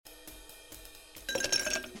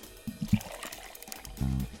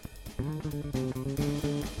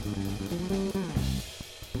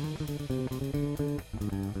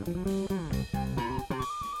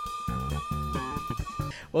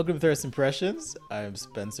Welcome to Thirst Impressions. I'm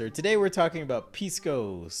Spencer. Today we're talking about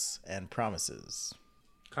piscos and promises.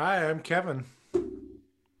 Hi, I'm Kevin.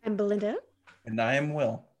 I'm Belinda. And I am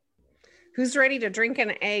Will. Who's ready to drink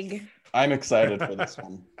an egg? I'm excited for this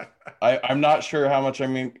one. I'm not sure how much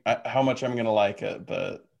I'm gonna like it,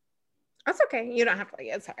 but That's okay. You don't have to like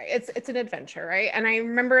it. Sorry. It's an adventure, right? And I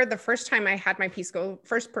remember the first time I had my pisco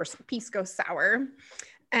sour.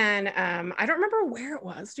 And I don't remember where it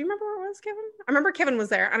was. Do you remember where it was, Kevin? I remember Kevin was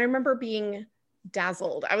there, and I remember being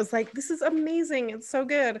dazzled. I was like, this is amazing. It's so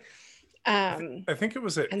good. I think it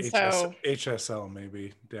was at HSL,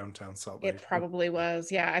 maybe downtown Salt Lake. It probably was.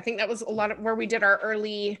 Yeah. I think that was a lot of where we did our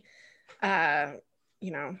early,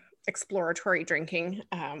 exploratory drinking,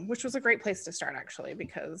 which was a great place to start, actually,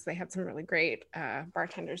 because they had some really great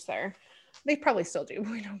bartenders there. They probably still do,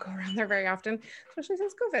 but we don't go around there very often, especially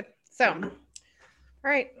since COVID. So, all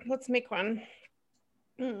right, let's make one.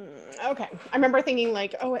 Okay. I remember thinking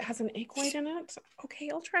like, oh, it has an egg white in it. Okay,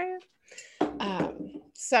 I'll try it.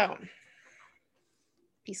 So,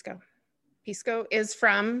 Pisco. Pisco is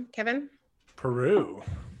from, Kevin? Peru.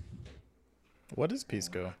 What is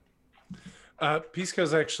pisco? Pisco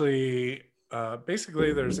is actually,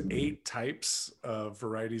 basically there's 8 types of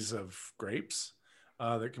varieties of grapes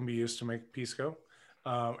that can be used to make pisco.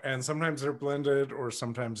 And sometimes they're blended or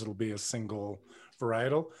sometimes it'll be a single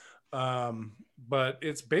varietal. But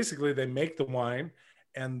it's basically they make the wine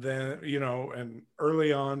and then, and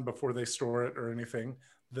early on before they store it or anything,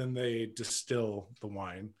 then they distill the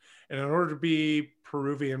wine. And in order to be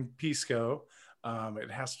Peruvian pisco,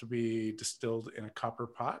 it has to be distilled in a copper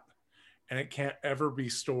pot, and it can't ever be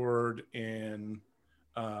stored in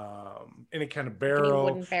any kind of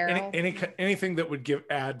barrel, anything that would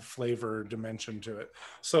add flavor dimension to it.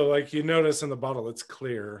 So like you notice in the bottle, it's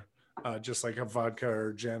clear, just like a vodka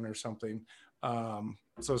or gin or something.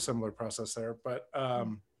 So similar process there, but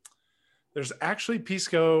there's actually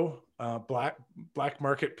pisco, black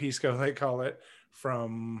market pisco, they call it,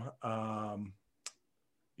 from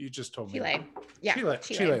you just told Chile. me. Yeah,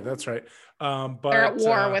 Chile, that's right. But they're at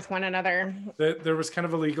war with one another. There was kind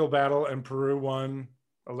of a legal battle, and Peru won,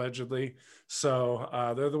 allegedly. So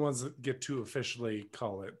they're the ones that get to officially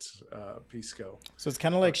call it pisco. So it's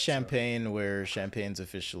kind of like champagne, where champagne's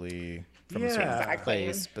officially from a certain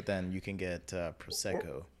place, but then you can get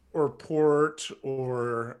prosecco. Or port,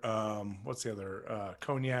 or what's the other?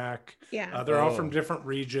 Cognac. Yeah. They're all from different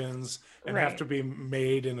regions and have to be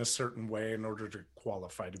made in a certain way in order to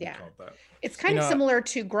qualify to be called that. It's kind of similar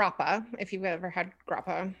to grappa, if you've ever had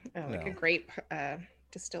grappa, like a grape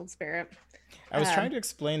distilled spirit. I was trying to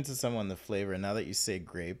explain to someone the flavor, and now that you say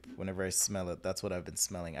grape, whenever I smell it, that's what I've been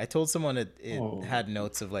smelling. I told someone it had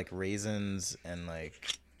notes of like raisins and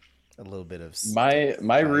like a little bit of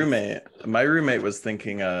my roommate was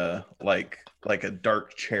thinking like a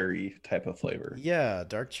dark cherry type of flavor. Yeah,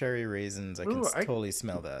 dark cherry raisins. I can totally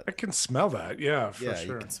smell that. I can smell that. Yeah, for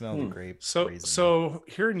sure. You can smell the grape. So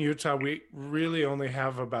here in Utah, we really only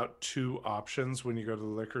have about 2 options when you go to the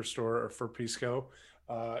liquor store or for pisco.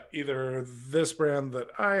 Either this brand that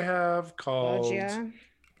I have called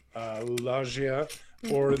Loggia,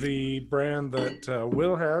 or the brand that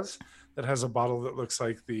Will has that has a bottle that looks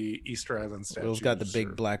like the Easter Island statue. Will's got the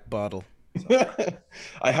big black bottle.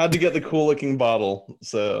 I had to get the cool looking bottle,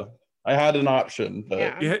 so I had an option.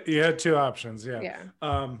 But you had 2 options, and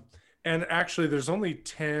actually, there's only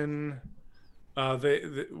 10. One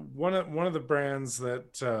of the brands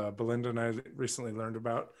that Belinda and I recently learned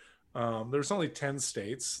about. There's only 10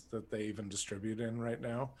 states that they even distribute in right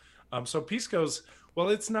now. So pisco's, well,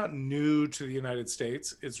 it's not new to the United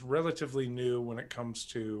States. It's relatively new when it comes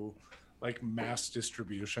to like mass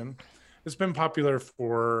distribution. It's been popular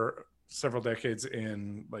for several decades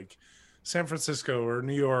in like San Francisco or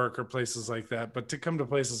New York or places like that. But to come to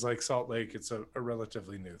places like Salt Lake, it's a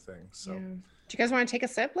relatively new thing. So. Do you guys want to take a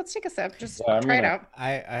sip? Let's take a sip. Just try it out.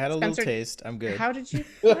 I had a little taste. I'm good. How did you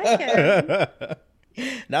like it?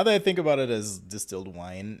 Now that I think about it as distilled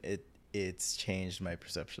wine, it's changed my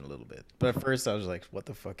perception a little bit. But at first I was like, what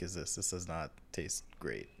the fuck is this? This does not taste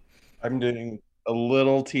great. I'm doing a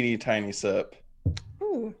little teeny tiny sip.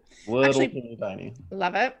 Ooh. Teeny tiny.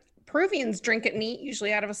 Love it. Peruvians drink it neat,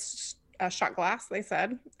 usually out of a shot glass, they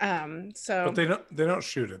said. But they don't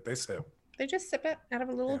shoot it, they sip. They just sip it out of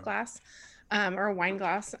a little glass, or a wine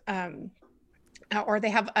glass. Or they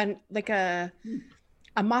have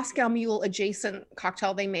a Moscow Mule adjacent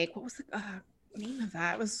cocktail they make. What was the name of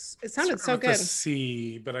that? It sounded so good.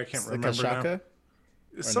 C, but I can't remember now.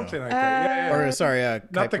 Something like that. Yeah. Or sorry,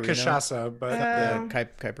 not the cachaça, but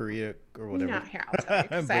caipirinha or whatever. Not here, I'll tell you,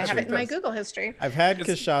 'cause I have it in my Google history. I've had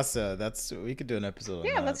cachaça. We could do an episode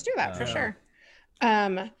on that. Let's do that for sure.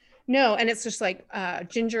 No, and it's just like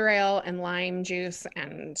ginger ale and lime juice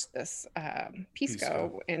and this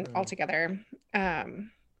pisco and all together. I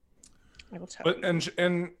will tell But you.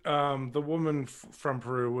 and the woman from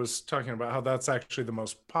Peru was talking about how that's actually the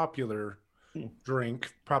most popular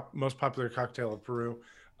drink, most popular cocktail of Peru.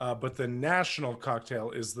 But the national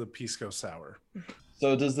cocktail is the pisco sour.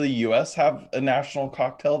 So does the U.S. have a national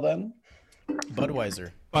cocktail then?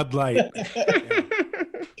 Budweiser Bud Light.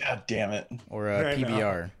 God damn it. or I know.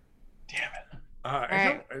 PBR. Damn it.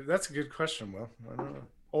 I don't, that's a good question, Will. I don't know.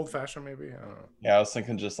 Old fashioned, maybe. I don't know. Yeah, I was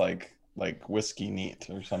thinking just like whiskey neat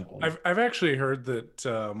or something. I've actually heard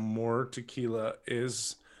that more tequila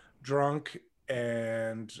is drunk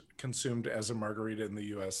and consumed as a margarita in the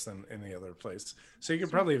U.S. than any other place. So you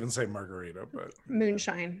could probably even say margarita, but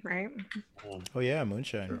Moonshine, right? Oh yeah,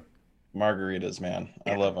 moonshine. Sure. Margaritas, man.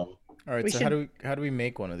 I love them. All right, We so how do we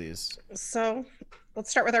make one of these? So let's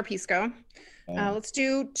start with our pisco. Let's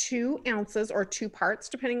do 2 ounces or 2 parts,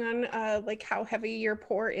 depending on like how heavy your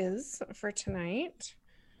pour is for tonight.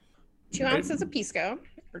 2 ounces of pisco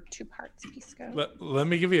or 2 parts pisco. let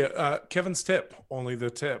me give you Kevin's tip. Only the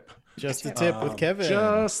tip. Just the tip with Kevin.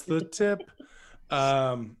 Just the tip.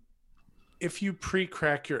 If you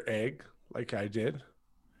pre-crack your egg like I did,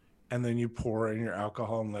 and then you pour in your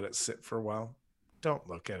alcohol and let it sit for a while, don't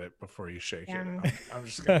look at it before you shake it. I'm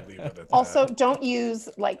just gonna leave it at that. Also, don't use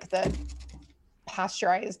like the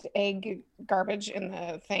pasteurized egg garbage in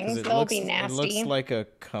the things. They'll be nasty. It looks like a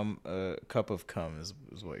cup of cum is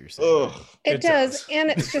what you're saying. Ugh. It does, and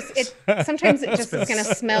it's just sometimes it just is gonna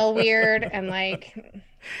smell weird and like.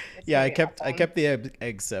 Yeah, I kept the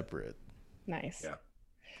egg separate. Nice. Yeah.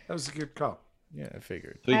 That was a good call. Yeah, I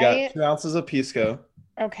figured. So you got 2 ounces of pisco.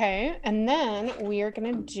 Okay, and then we are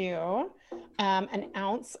gonna do an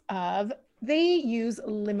ounce of. They use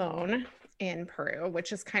limon in Peru,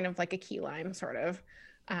 which is kind of like a key lime sort of,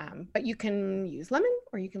 but you can use lemon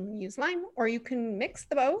or you can use lime or you can mix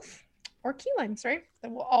the both or key limes, right?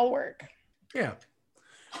 That will all work. Yeah.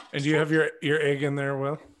 And do you have your egg in there,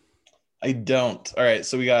 Will? I don't. All right,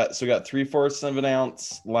 so we got 3/4 of an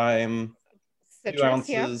ounce lime, Citrus,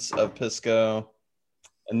 2 ounces of pisco,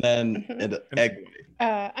 and then an egg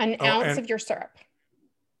white. An ounce of your syrup.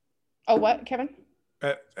 Oh, what, Kevin?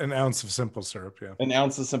 An ounce of simple syrup, yeah. An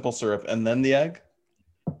ounce of simple syrup, and then the egg.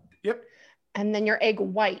 Yep. And then your egg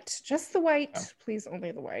white, just the white, please,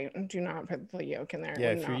 only the white. And do not put the yolk in there.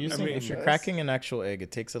 Yeah, It if will you're not be if you're delicious. cracking an actual egg,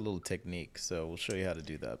 it takes a little technique. So we'll show you how to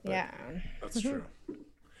do that. But Yeah. That's true.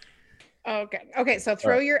 Okay. Okay. So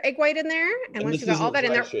throw your egg white in there, and once this you got isn't all that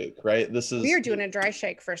in dry there, shake, right? This is we are doing a dry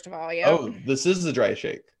shake first of all. Yeah. Oh, this is the dry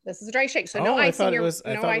shake. This is a dry shake, so no I ice thought in your. it was.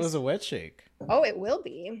 I no thought ice. it was a wet shake. Oh, it will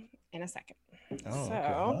be in a second. Oh, So,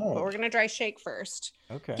 okay. but we're gonna dry shake first.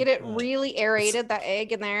 Okay. Get it All right. really aerated, that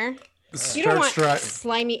egg in there. It You don't want starts dry.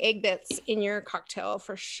 slimy egg bits in your cocktail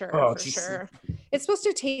for sure. Oh, for just- sure. It's supposed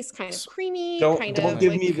to taste kind of creamy. Don't kind don't of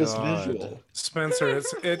give like, me this God. visual. Spencer,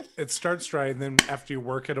 it starts dry, and then after you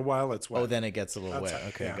work it a while, it's wet. Oh, then it gets a little That's wet. it,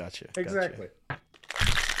 Okay, yeah. gotcha. Exactly.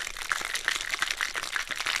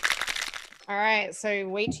 All right, so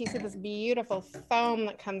wait till you see this beautiful foam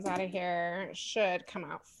that comes out of here. It should come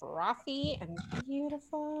out frothy and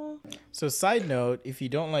beautiful. So, side note: if you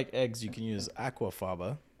don't like eggs, you can use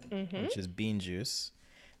aquafaba, Mm-hmm. which is bean juice.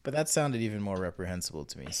 But that sounded even more reprehensible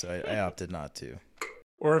to me, so I opted not to.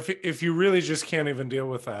 Or if you really just can't even deal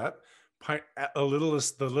with that, the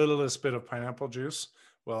littlest bit of pineapple juice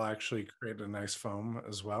will actually create a nice foam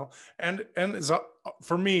as well, and is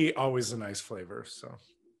for me always a nice flavor. So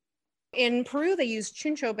In Peru, they use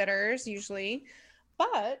chuncho bitters usually,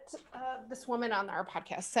 but this woman on our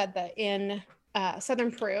podcast said that in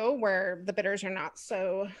southern Peru, where the bitters are not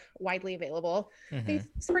so widely available, they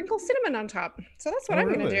sprinkle cinnamon on top. So that's what Oh, I'm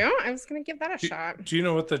going to really? do. I was going to give that a do, shot. do you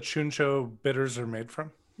know what the chuncho bitters are made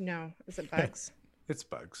from? No, is it bugs? It's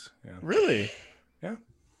bugs. Yeah, Really? yeah.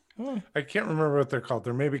 Oh. I can't remember what they're called.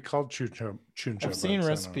 They're maybe called chuncho. I've seen bugs. I don't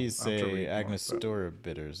recipes know. I'll have to say read more, but- Angostura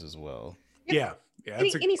bitters as well. Yeah, yeah. any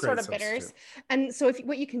it's a any great sort of bitters. substitute. And so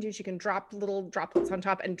what you can do is you can drop little droplets on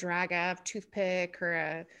top and drag a toothpick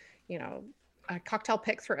or a cocktail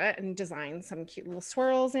pick through it and design some cute little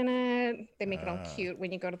swirls in it. They make it all cute when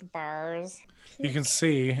you go to the bars. You can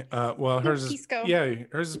see, well, hers is, pisco. yeah,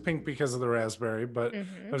 hers is pink because of the raspberry, but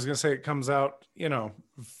Mhm. I was gonna say it comes out,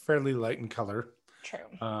 fairly light in color, True.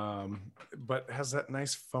 but has that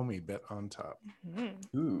nice foamy bit on top. Mhm.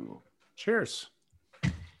 Ooh. Cheers.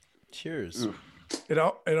 Cheers. Ooh. It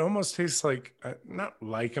almost tastes like not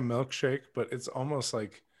like a milkshake, but it's almost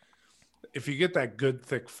like if you get that good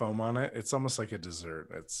thick foam on it, it's almost like a dessert.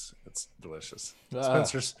 It's delicious. Ah.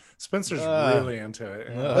 Spencer's Ah. really into it.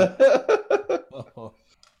 Yeah. Ah.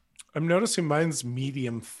 I'm noticing mine's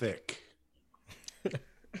medium thick.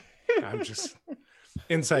 I'm just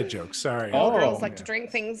inside joke. Sorry. All girls Oh, like to drink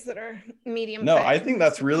things that are medium. No, thick. I think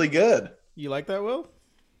that's really good. You like that, Will?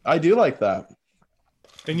 I do like that.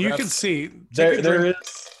 And you can That's- see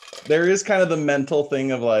There is kind of the mental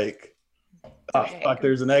thing of like, oh Egg. fuck,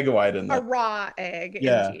 there's an egg white in A there. raw egg,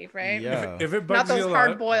 Yeah. indeed, right? Yeah. if it Not bugs you those a lot,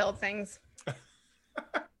 hard-boiled things.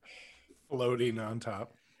 floating on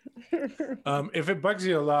top. If it bugs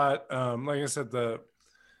you a lot, like I said,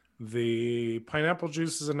 the pineapple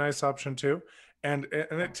juice is a nice option too, and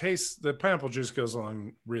it tastes. The pineapple juice goes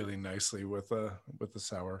along really nicely with the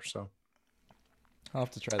sour. So I'll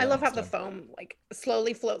have to try that. I love how next the time. foam like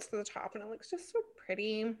slowly floats to the top, and it looks just so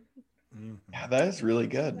pretty. Yeah, that is really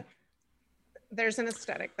good. There's an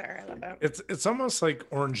aesthetic there. I love it. it's almost like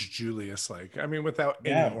Orange Julius, like I mean, without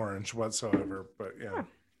Yeah. any orange whatsoever. But yeah,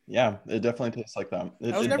 Yeah, it definitely tastes like that.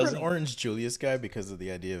 I was It never an doesn't- Orange Julius guy because of the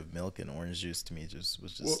idea of milk and orange juice. To me, was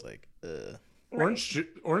just like,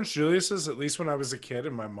 Orange Julius's. At least when I was a kid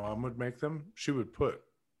and my mom would make them, she would put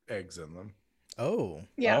eggs in them oh,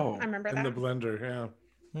 Yeah, Oh. I remember in that. the blender. Yeah.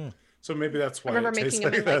 Hmm. So maybe that's why remember it tastes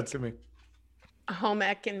making them like in, that like, to me. Home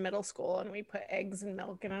ec in middle school, and we put eggs and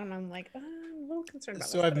milk in them. I'm like, I'm a little concerned about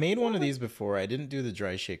so this, I've but made it's one of not- these before. I didn't do the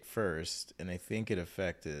dry shake first, and I think it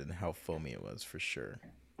affected how foamy it was for sure.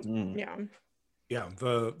 Mm. Yeah. Yeah,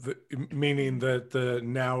 the meaning that the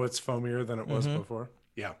now it's foamier than it was Mhm. before.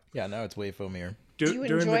 Yeah. Yeah, now it's way foamier. Do you doing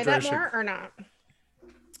the enjoy dry that shake- more or not?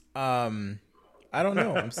 I don't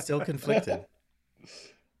know. I'm still conflicted.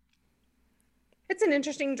 It's an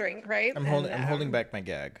interesting drink, right? I'm And, holding back my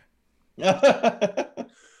gag.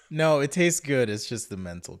 No, it tastes good. It's just the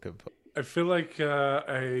mental component. I feel like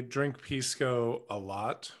I drink Pisco a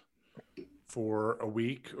lot for a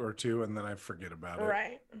week or two, and then I forget about it.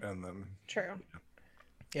 Right. And then True.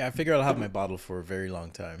 Yeah, I figure I'll have my bottle for a very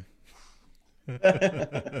long time.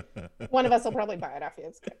 One of us will probably buy it off you.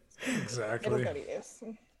 It's good. It'll exactly. go to use.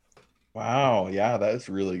 Wow, yeah, that is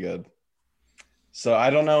really good. So I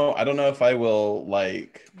don't know if I will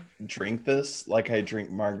like drink this like I drink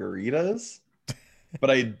margaritas, but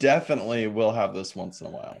I definitely will have this once in a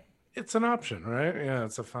while. It's an option, right? Yeah,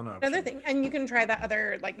 it's a fun option. Another thing, and you can try that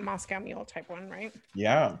other like Moscow Mule type one, right?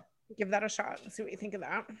 Yeah. Give that a shot and see what you think of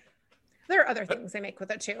that. There are other things they make with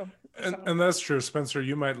it too. And, so. and that's true, Spencer.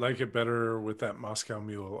 You might like it better with that Moscow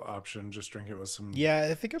Mule option. Just drink it with some Yeah,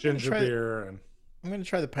 I think I'm gonna ginger try. beer and I'm gonna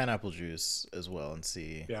try the pineapple juice as well and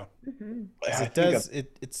see. yeah. Mhm. 'Cause I it think does.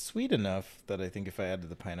 It's sweet enough that I think if I added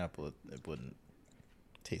the pineapple, it wouldn't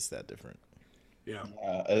taste that different. Yeah.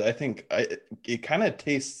 I think it kind of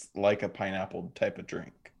tastes like a pineapple type of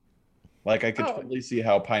drink. Like I could Oh. totally see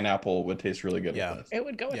how pineapple would taste really good Yeah. with this. It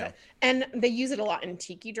would go with Yeah. it. And they use it a lot in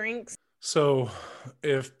tiki drinks. So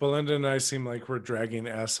if Belinda and I seem like we're dragging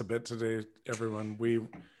ass a bit today, everyone,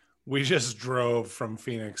 we just drove from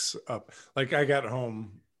Phoenix up. Like I got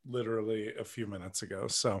home literally a few minutes ago.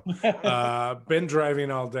 So been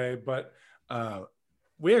driving all day, but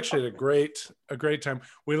we actually had a great time.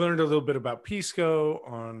 We learned a little bit about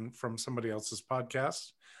Pisco from somebody else's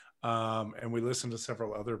podcast. And we listened to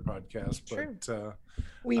several other podcasts, True. but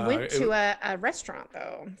We went it- to a restaurant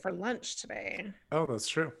though for lunch today. oh, that's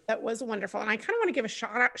true. That was wonderful. And I kind of want to give a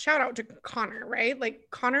shout out to Connor, right? Like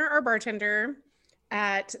Connor, our bartender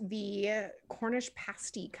at the Cornish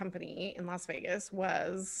Pasty Company in Las Vegas,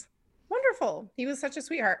 was wonderful. He was such a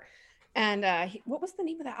sweetheart. And what was the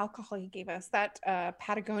name of the alcohol he gave us? That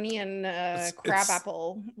Patagonian crab it's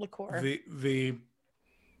apple liqueur. The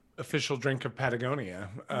official drink of Patagonia.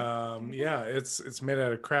 Yeah, it's made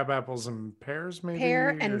out of crab apples and pears, maybe. Pear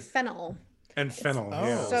or- and fennel. and fennel. Oh,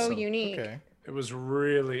 yeah, So unique. Okay. it was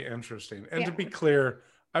really interesting. And to Yeah. be clear,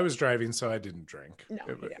 I was driving, so I didn't drink. No,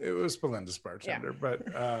 you didn't. It was Belinda's bartender, but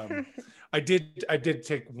I did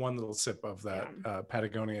take one little sip of that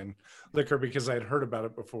Patagonian liquor because I'd heard about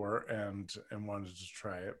it before and wanted to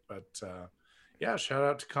try it. But yeah, shout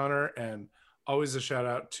out to Connor, and always a shout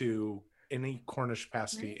out to any Cornish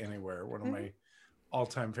pasty anywhere. One of my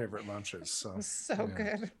all-time favorite lunches. So So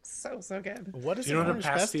yeah. good. So good. What is Do you know what a Cornish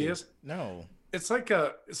pasty is? No. It's like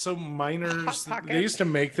miners, Pocket. they used to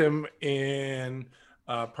make them in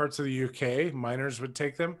parts of the UK. Miners would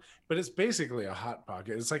take them, but it's basically a hot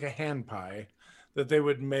pocket. It's like a hand pie that they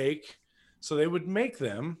would make. So they would make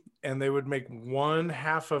them, and they would make one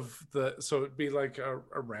half of so it'd be like a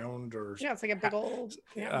round or Yeah, it's like a big old.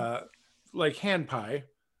 Yeah. like hand pie,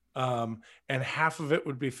 and half of it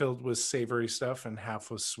would be filled with savory stuff and half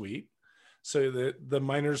was sweet, so that the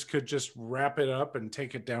miners could just wrap it up and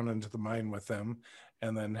take it down into the mine with them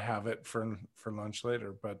and then have it for lunch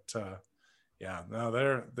later. But Yeah, no,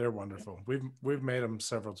 they're wonderful. We've made them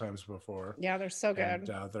several times before. Yeah, they're so good.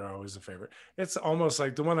 And they're always a favorite. It's almost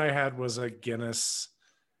like the one I had was a Guinness.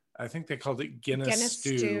 I think they called it Guinness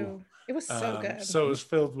stew. It was so good. So it was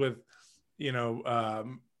filled with,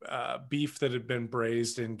 beef that had been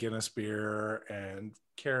braised in Guinness beer and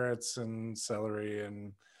carrots and celery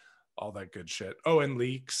and all that good shit. Oh, and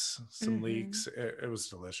some leeks. It was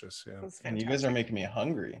delicious. Yeah. And you guys are making me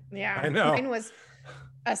hungry. Yeah, I know. Mine was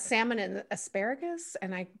a salmon and asparagus,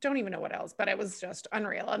 and I don't even know what else, but it was just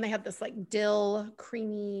unreal. And they had this like dill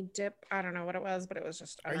creamy dip. I don't know what it was, but it was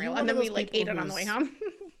just Are you unreal. one And of then we those like ate people it on the way who's- home.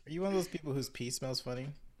 Are you one of those people whose pee smells funny?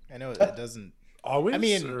 I know it doesn't. Always. I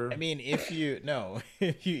mean, if you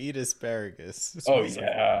eat asparagus. it Oh smells like-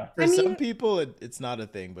 yeah. For I some mean- people, it's not a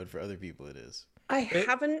thing, but for other people, it is. I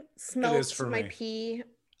haven't smelled for my me. pee.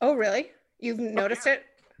 Oh, really? You've noticed it?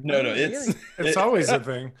 No, Oh, it's really? It's always a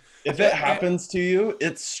thing. if it happens to you,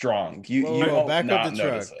 it's strong. You Whoa, you whoa, won't back up not the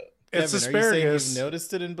notice truck. it. It's Kevin, are you saying asparagus. you've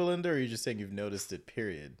noticed it in Belinda, or are you just saying you've noticed it?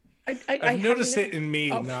 Period. I've noticed it in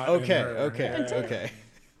me, Oh. not in Okay, her. okay, Yeah. okay.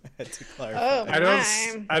 I had to clarify.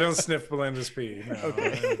 Oh, I don't sniff Belinda's pee. No.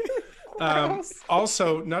 Okay. Gross.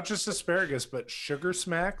 Also, not just asparagus, but Sugar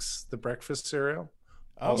Smacks, the breakfast cereal.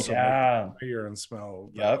 Oh, Also Yeah. my ear and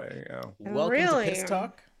smell that Yep. way. Yeah. welcome Really? to Piss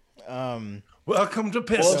Talk. Welcome to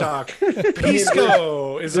Piss Well- Talk.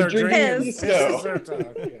 Pisco is We're our drink. drinking Piss Pisco. is our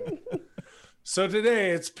talk. Yeah. So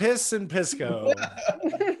today it's piss and Pisco.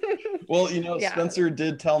 Well, Yeah. Spencer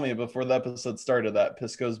did tell me before the episode started that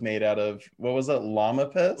Pisco's made out of what was it, llama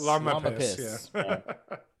piss? Llama Llama piss. piss. Yeah.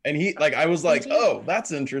 And I was like, oh,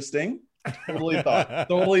 that's interesting. Totally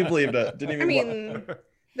believed it. Didn't even. I mean,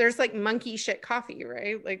 there's like monkey shit coffee,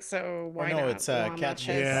 right? Like, so why no, not? it's, llama cat piss?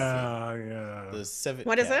 shit. Yeah. The seven.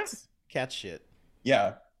 What is it? cats. Cat shit.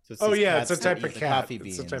 yeah. So it's Oh, these yeah, it's cats a that type of eat the cat. coffee It's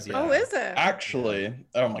a beans. type of yeah. cat. Oh, is it? Actually,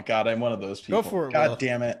 oh my god, I'm one of those people. Go for it, God Will.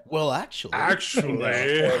 damn it. Well, actually. Actually.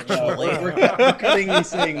 No, we're cutting me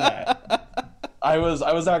saying that. I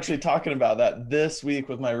was actually talking about that this week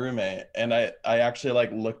with my roommate, and I actually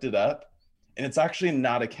looked it up, and it's actually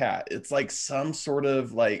not a cat. It's like some sort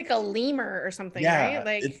of Like a lemur or something, yeah, right?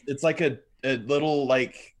 Like, it's like a little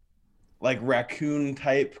like raccoon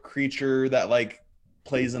type creature that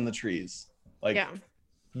plays in the trees. yeah.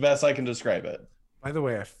 Best I can describe it. By the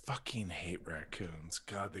way, I fucking hate raccoons.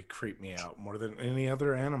 God, they creep me out more than any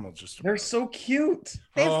other animal. Just They're about. so cute.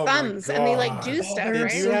 They have Oh my thumbs and they like do God. stuff, they're They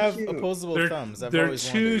right? do so have cute. opposable They're, thumbs. I've they're always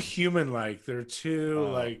too wondered. human-like. They're too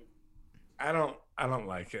Oh. like. I don't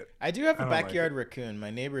like it. I do have I a don't like backyard raccoon. My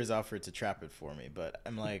neighbors offered to trap it for me, but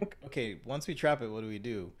I'm like, okay, once we trap it, what do we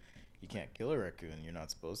do? You can't kill a raccoon. You're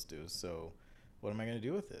not supposed to. So, what am I gonna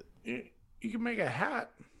do with it? You can make a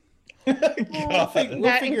hat. God. We'll That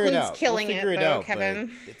figure it includes out. killing we'll figure it, it though, out, but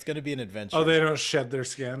Kevin. It's gonna be an adventure. Oh, they don't shed their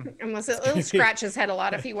skin. Unless it'll scratch his head a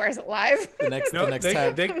lot if he wears it live. the next No,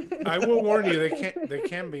 time. I will warn you, they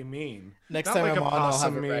can be mean. Next Not time like I'm a on, I'll have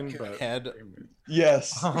possum a mean, raccoon but- head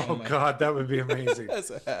Yes. Oh my God, that would be amazing. as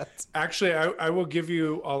a hat. Actually, I will give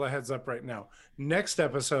you all a heads up right now. Next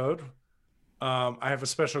episode, I have a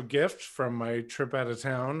special gift from my trip out of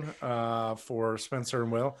town for Spencer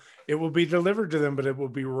and Will. It will be delivered to them, but it will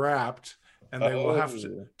be wrapped, and they will have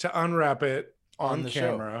to unwrap it on the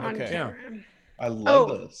show. camera. On Okay. Yeah. camera. I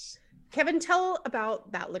love Oh. this. Kevin, tell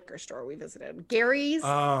about that liquor store we visited. Gary's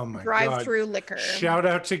Oh my God. drive-through liquor. Shout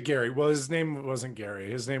out to Gary. Well, his name wasn't Gary.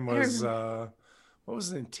 His name I was what was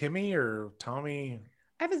his name? Timmy or Tommy?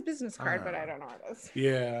 I have his business card, but I don't know what it is.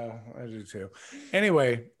 Yeah, I do too.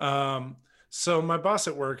 Anyway, so my boss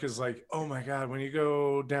at work is like, "Oh my God, when you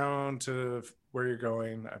go down to where you're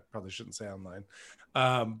going, I probably shouldn't say online,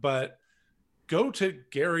 but go to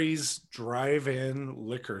Gary's drive-in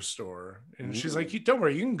liquor store." And she's like, "You don't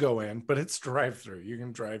worry, you can go in, but it's drive-through. You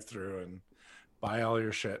can drive through and buy all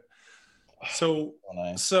your shit." So Oh,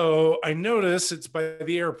 nice. so I noticed it's by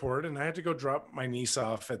the airport, and I had to go drop my niece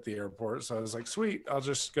off at the airport. So I was like, "Sweet, I'll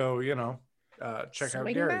just go, check out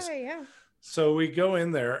Swing Gary's." by, yeah. So we go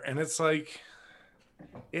in there, and it's like,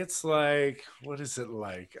 what is it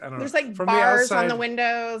like? I don't know. There's like From bars on the outside-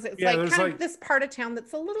 windows. It's Yeah, like there's kind like- of this part of town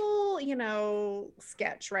that's a little,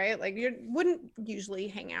 sketch, right? Like you wouldn't usually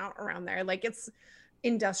hang out around there. Like it's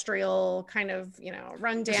industrial, kind of,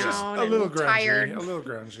 run It's just down a little and grungy, tired. a little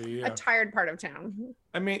grungy. Yeah. A tired part of town.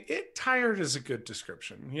 I mean, tired is a good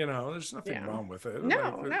description. There's nothing Yeah. wrong with it.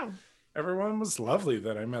 No, Like, no. everyone was lovely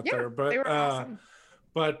that I met Yeah, there, but they were awesome.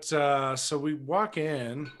 so we walk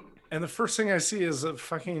in, and the first thing I see is a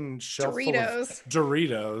fucking shelf full of Doritos.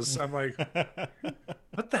 Doritos. I'm like,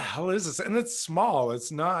 what the hell is this? And it's small.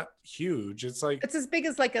 It's not huge. It's like It's as big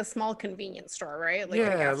as like a small convenience store, right? Like a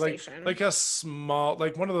yeah, gas like station. like a small,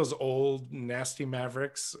 like one of those old nasty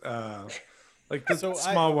Mavericks, like the So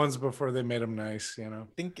small ones before they made them nice. You know.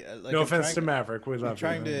 think like No I'm offense to trying- Maverick, we I'm love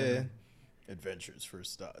trying you. to adventures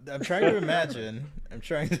first stop. I'm trying to imagine. I'm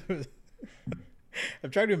trying to.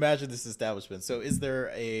 I'm trying to imagine this establishment. So, is there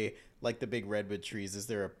a like the big redwood trees? Is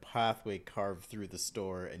there a pathway carved through the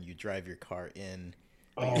store, and you drive your car in?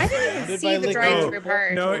 Oh, I didn't even surrounded see by the liquor? drive-through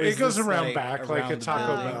part. No, Or it is goes this, around like, back like around a the Taco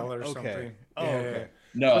building? Bell or Okay. something. Oh, Yeah, okay.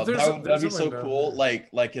 no, But there's a- that'd there's be a so window. cool. Like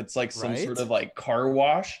it's like some sort Right? of like car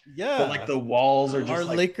wash. Yeah. But like the walls are Or just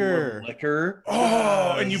like liquor. full of liquor.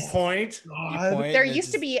 Oh, and you Yes. point. You God. point There and it used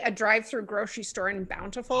to just- be a drive-through grocery store in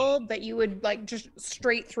Bountiful that you would like just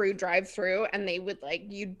straight through drive through, and they would like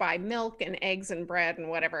you'd buy milk and eggs and bread and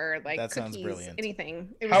whatever, like That sounds cookies, brilliant. anything.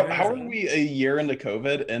 It was How are amazing. we a year into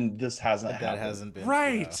COVID and this hasn't that happened? hasn't been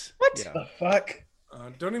Right. What? Yeah. The fuck?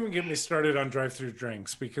 Don't even get me started on drive-through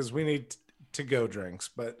drinks because we need to go drinks,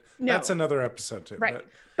 but No. that's another episode too. Right. But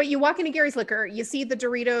But you walk into Gary's Liquor, you see the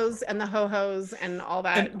Doritos and the Ho-Hos and all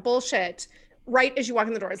that bullshit right as you walk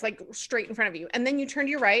in the door. It's like straight in front of you. And then you turn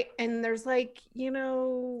to your right and there's like,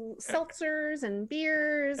 seltzers and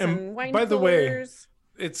beers And and wine by the way, coolers.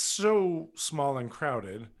 it's so small and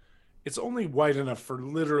crowded. It's only wide enough for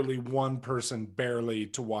literally one person barely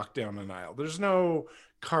to walk down an aisle. There's no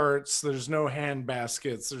carts, there's no hand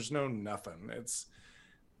baskets, there's no nothing. That's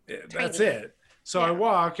Tiny. it. So I Yeah.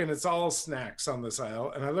 walk and it's all snacks on this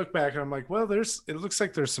aisle, and I look back and I'm like, well, it looks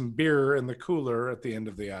like there's some beer in the cooler at the end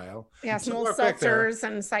of the aisle. Yeah, So some I little walk back there. seltzers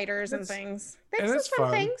and ciders and It's- things. and That's it's some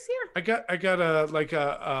fun fun. things, yeah. I got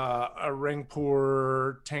a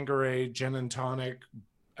Rangpur Tanqueray gin and tonic,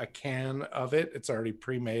 a can of it. It's already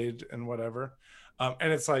pre-made and whatever,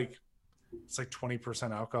 and it's like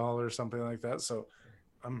 20% alcohol or something like that. So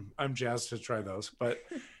I'm jazzed to try those. But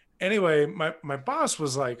anyway, my boss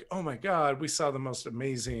was like, "Oh my god, we saw the most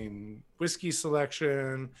amazing whiskey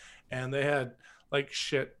selection, and they had like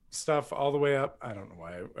shit stuff all the way up." I don't know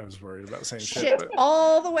why I was worried about saying shit, Shit but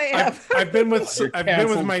all the way up. I've been with You're I've been with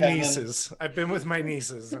canceled, my Kevin. nieces. I've been with my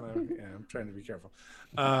nieces, and I'm trying to be careful.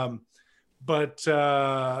 But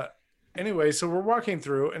anyway, so we're walking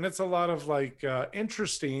through, and it's a lot of like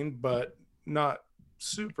interesting but not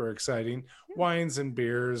super exciting wines and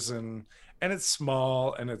beers, and it's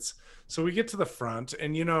small, and it's so we get to the front,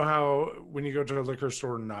 and you know how when you go to a liquor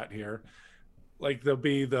store, not here, like there'll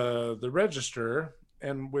be the register,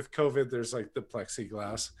 and with COVID, there's like the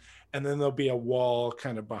plexiglass, and then there'll be a wall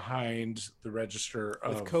kind of behind the register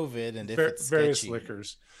With of COVID and if it's various sketchy,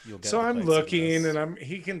 liquors. you'll get So the I'm plexiglass. looking, and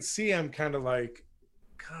he can see I'm kind of like,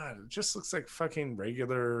 God, it just looks like fucking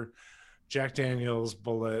regular Jack Daniels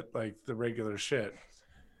Bullet, like the regular shit.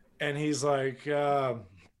 And he's like,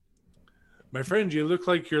 my friend, you look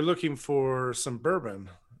like you're looking for some bourbon.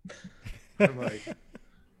 I'm like,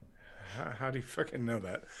 how do you fucking know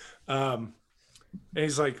that? And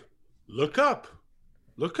he's like, look up.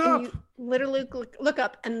 And you literally look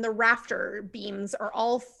up, and the rafter beams are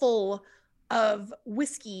all full of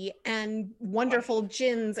whiskey and wonderful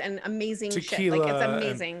gins and amazing shit. Like Tequila it's and-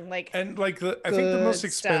 amazing. And like I think the most Good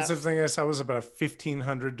expensive stuff. thing I saw was about a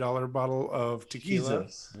 $1,500 bottle of tequila.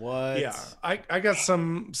 Jesus. What? Yeah, I got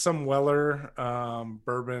some Weller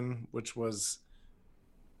bourbon, which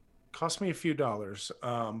cost me a few dollars.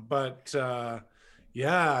 But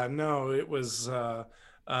yeah, no, it was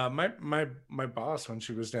my boss when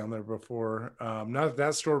she was down there before, not at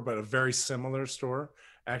that store, but a very similar store.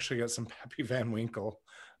 Actually got some Pappy Van Winkle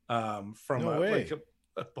from No way. like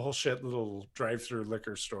a bullshit little drive-through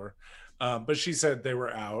liquor store. But she said they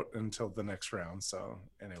were out until the next round. So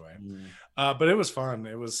anyway, but it was fun.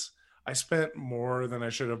 I spent more than I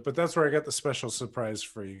should have, but that's where I got the special surprise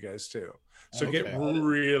for you guys too. So get Okay.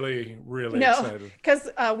 really, really No. excited. Because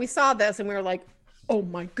we saw this and we were like, oh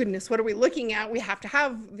my goodness, what are we looking at? We have to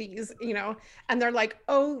have these, and they're like,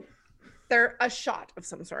 oh, they're a shot of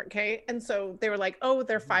some sort. Okay. And so they were like, oh,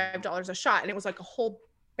 they're $5 a shot. And it was like a whole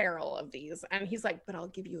barrel of these. And he's like, but I'll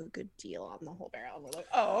give you a good deal on the whole barrel. And we're like,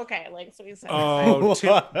 oh, okay. Like, so he said, Oh,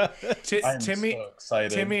 I'm Timmy, so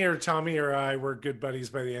excited. Timmy or Tommy or I were good buddies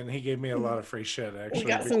by the end. He gave me a lot of free shit actually. we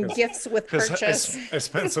got some because- gifts with because purchase. I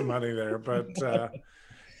spent some money there, but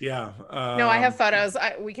yeah. No, I have photos.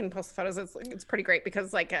 We can post photos. It's pretty great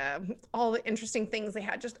because like all the interesting things they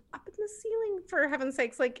had just up in the ceiling, for heaven's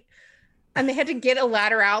sakes, like, and they had to get a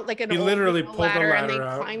ladder out, like an He old literally Lego pulled the and they ladder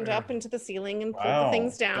out, climbed yeah. up into the ceiling and pulled Wow. the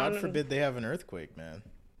things down. God and- forbid they have an earthquake, man.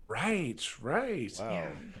 Right. Wow. Yeah.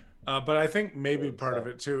 But I think maybe part of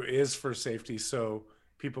it too is for safety, so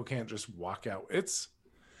people can't just walk out. It's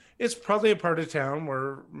It's probably a part of town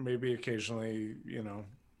where maybe occasionally,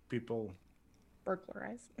 people.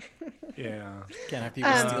 Burglarize. Yeah. Can't have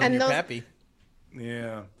people stealing and your those- pappy.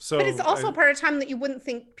 Yeah. So, But it's also a part of time that you wouldn't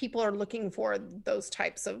think people are looking for those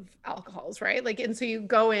types of alcohols, right? Like, and so you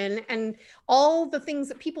go in and all the things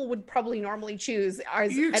that people would probably normally choose are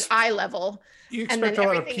at eye level. you And then expect a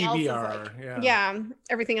lot of everything else is PBR. Yeah,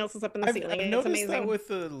 everything else is up in the I've ceiling. and it's noticed amazing. that with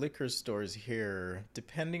the liquor stores here,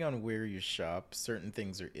 depending on where you shop, certain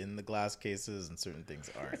things are in the glass cases and certain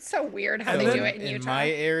things aren't. It's so weird how And they then do it in In Utah. my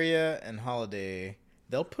area and Holiday,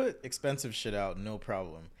 they'll put expensive shit out, no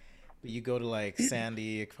problem. But you go to like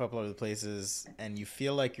Sandy, a couple other places, and you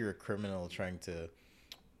feel like you're a criminal trying to,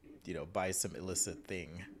 buy some illicit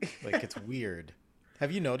thing. Like it's weird.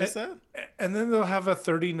 Have you noticed that? And then they'll have a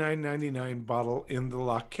 $39.99 bottle in the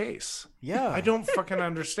lock case. Yeah. I don't fucking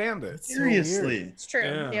understand it. So weird. Seriously. It's true.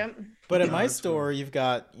 Yeah. Yep. But at Yeah, my that's store, you've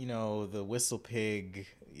got, the Whistle Pig,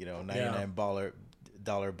 $99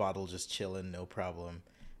 dollar bottle just chilling, no problem.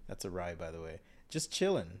 That's a rye, by the way. Just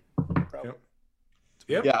chilling. No problem.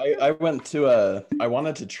 Yep. Yeah, I went to I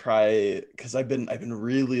wanted to try because I've been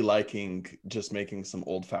really liking just making some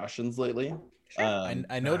old fashions lately.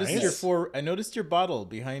 I noticed Nice. I noticed your bottle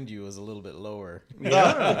behind you was a little bit lower.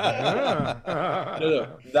 Yeah.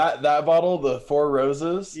 No, that bottle, the Four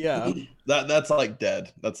Roses. Yeah. That's like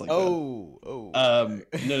dead. That's like dead.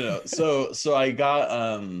 No. So I got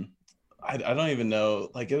I don't even know,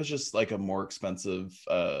 like it was just like a more expensive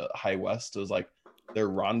High West. It was like their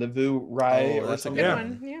Rendezvous rye Oh, or that's a something. Good Yeah.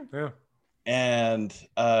 one. Yeah. Yeah. And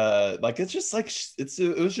like it's just like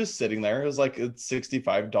it was just sitting there. It was like a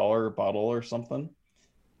 $65 bottle or something.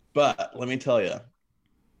 But let me tell you,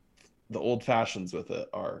 the old fashions with it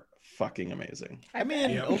are fucking amazing. I mean,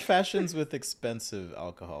 Yeah. old fashions with expensive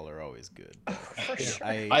alcohol are always good. Oh, for sure.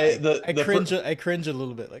 I cringe a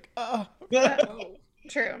little bit, like, oh. Oh,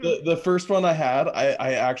 true. The first one I had,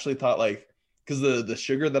 I actually thought like, because the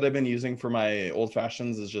sugar that I've been using for my old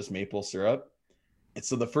fashions is just maple syrup. And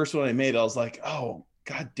so the first one I made, I was like, oh,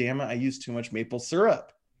 God damn it, I used too much maple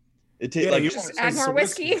syrup. It tasted like you- Just It's add the more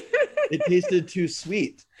whiskey. whiskey. it tasted too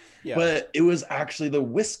sweet. Yeah. But it was actually the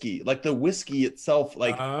whiskey, like the whiskey itself,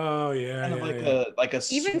 like Oh yeah. kind of yeah, like a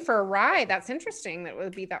Even for rye, that's interesting. That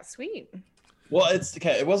would be that sweet. well, it's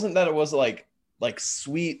okay. It wasn't that it was like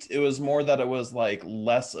sweet. It was more that it was like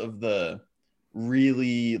less of the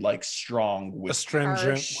really like strong whiskey. astringent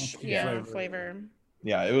Harsh, flavor.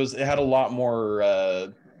 Yeah, it had a lot more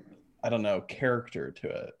I don't know, character to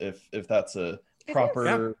it, if that's a It proper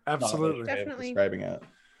Yeah, knowledge absolutely. way of Definitely. describing it.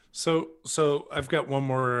 So I've got one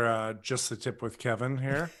more just the tip with Kevin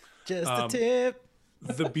here. Just a Um, tip.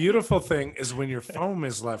 The beautiful thing is when your foam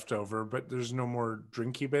is left over, but there's no more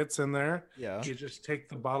drinky bits in there, Yeah. you just take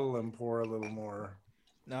the bottle and pour a little more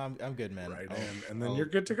No, I'm good, man. right I'll- in, and then I'll- you're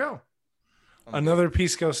good to go. I'm Another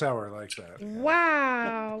Pisco sour like that.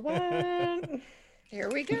 Wow. What? Here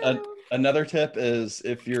we go. Another tip is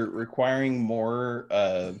if you're requiring more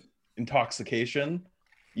intoxication,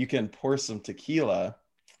 you can pour some tequila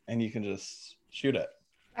and you can just shoot it.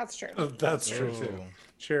 That's true. That's true too. Oh.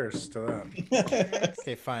 Cheers to that.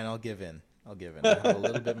 Okay, fine. I'll give in. I'll have a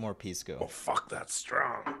little bit more Oh pisco. fuck, that's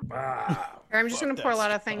strong. Wow. I'm just going to pour a lot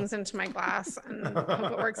of things into my glass and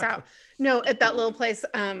hope it works out. No, at that little place,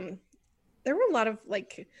 there were a lot of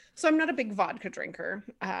so I'm not a big vodka drinker.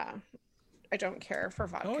 I don't care for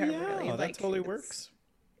vodka. Oh yeah, really. that Like, totally it's- works.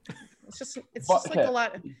 It's just like a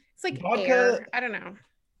lot. It's like Vodka- air. I don't know.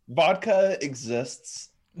 Vodka exists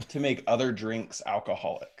to make other drinks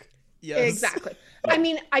alcoholic. Yes. Exactly. I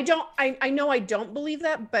mean, I know I don't believe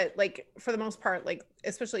that, but like for the most part, like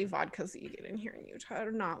especially vodkas that you get in here in Utah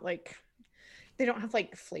are not like they don't have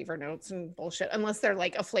like flavor notes and bullshit unless they're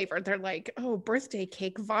like a flavor. They're like, oh, birthday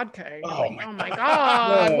cake vodka. And you're Oh like, my oh my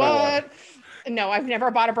God, No. what? No, I've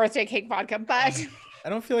never bought a birthday cake vodka, but I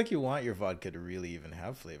don't feel like you want your vodka to really even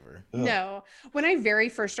have flavor. Ugh. no. When I very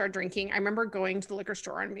first started drinking, I remember going to the liquor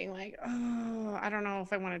store and being like, oh, I don't know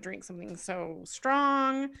if I want to drink something so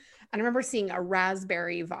strong. And I remember seeing a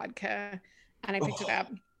raspberry vodka and I picked it Oh.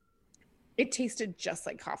 up. It tasted just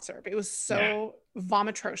like cough syrup. It was so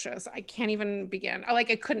vomitrocious. I can't even begin. I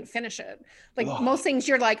couldn't finish it. Like Ugh. most things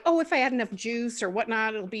you're like, oh, if I had enough juice or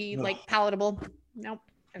whatnot, it'll be Ugh. like palatable. Nope.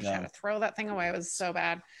 I just had No. to throw that thing away. It was so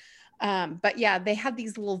bad. But yeah, they had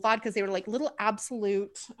these little vodkas. They were like little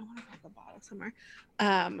absolute. I want to have the bottle somewhere.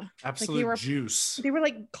 Absolute were- juice. They were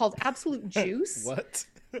like called Absolute Juice, What?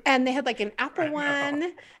 and they had like an apple I know.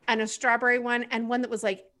 one and a strawberry one, and one that was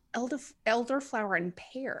like elderflower and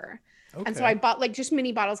pear. Okay. And so I bought like just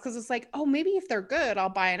mini bottles because it's like, oh, maybe if they're good, I'll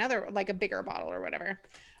buy another, like a bigger bottle or whatever.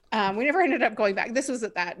 We never ended up going back. This was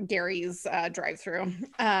at that Gary's drive-through.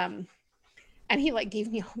 And he like gave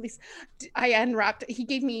me all these. I unwrapped. He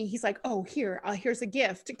gave me. He's like, "Oh, here's a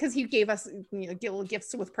gift," because he gave us little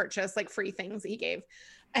gifts with purchase, like free things that he gave.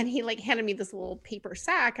 And he like handed me this little paper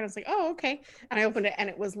sack, and I was like, "Oh, okay." And I opened it, and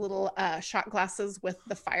it was little shot glasses with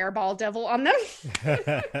the Fireball devil on them.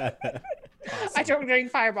 I don't drink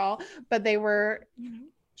Fireball, but they were,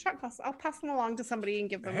 shot glasses. I'll pass them along to somebody and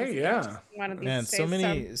give them. Hey, yeah, one of these man,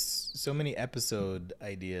 days, so many episode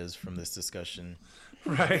ideas from this discussion.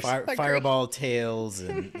 right. Fireball tales,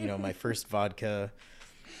 and my first vodka.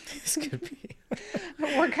 This could be.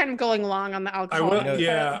 We're kind of going along on the alcohol.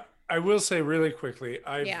 I will say really quickly,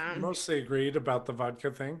 I Yeah. mostly agreed about the vodka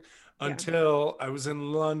thing until I was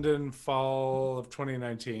in London fall of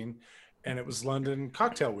 2019, and it was London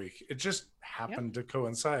Cocktail Week. It just happened to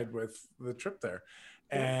coincide with the trip there.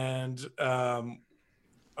 And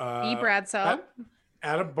Bradsell.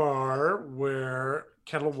 at a bar where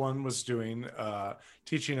Kettle One was doing,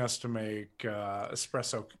 teaching us to make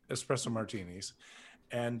espresso martinis.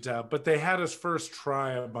 And but they had us first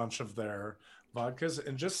try a bunch of their vodkas,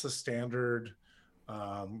 and just the standard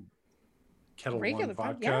Kettle One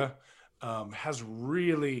vodka has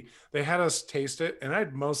really, they had us taste it, and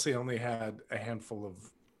I'd mostly only had a handful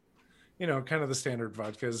of kind of the standard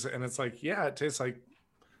vodkas, and it's like, yeah, it tastes like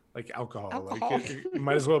alcohol. Like you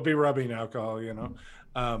might as well be rubbing alcohol,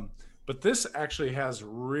 but this actually has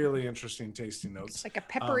really interesting tasting notes. It's like a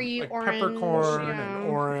peppery like orange, peppercorn and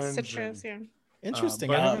orange, citrus, Interesting.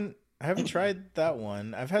 but- I haven't tried that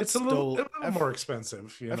one. I've had it's a little more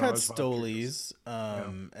expensive. I've had as vodkas.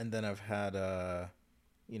 Stolies, and then I've had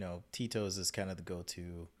Tito's is kind of the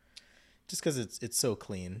go-to, just because it's so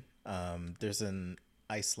clean. There's an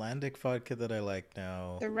Icelandic vodka that I like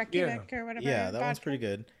now. the Reykjavik or whatever. Yeah, that one's vodka. pretty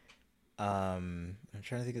good. I'm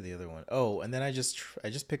trying to think of the other one. Oh, and then I just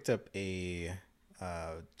picked up a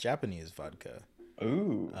Japanese vodka.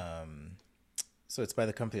 Ooh. So it's by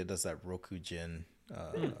the company that does that Roku Gin.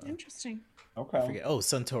 Interesting. I Okay. forget. Oh,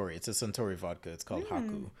 Suntory. It's a Suntory vodka. It's called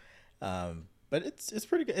Haku. But it's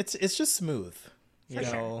pretty good. It's just smooth, you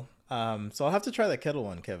know. So I'll have to try that Kettle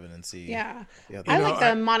One, Kevin, and see. Yeah. Yeah, I like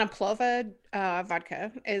the Monoplova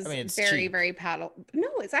vodka. It's very, cheap. very paddle. No,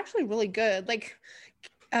 it's actually really good. Like,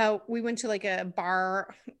 we went to like a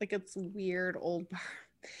bar, like it's a weird old bar,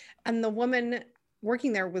 and the woman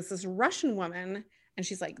working there was this Russian woman, and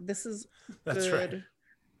she's like, "This is That's good right.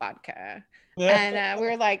 vodka." And we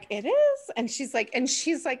were like, "It is," and she's like, "And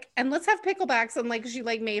let's have picklebacks," and like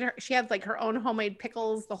she had like her own homemade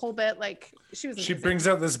pickles, the whole bit. Like she She amazing. brings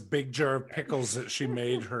out this big jar of pickles that she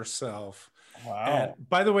made herself. Wow. And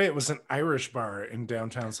by the way, it was an Irish bar in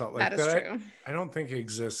downtown Salt Lake That is true. I don't think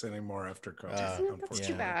exists anymore after COVID. Isn't it? That's too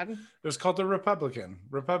unfortunately. bad. It was called the Republican.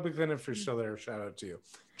 Republican, if you're still there, shout out to you.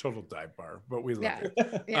 Total dive bar, but we love Yeah.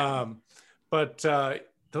 it. Yeah. But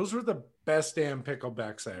those were the best damn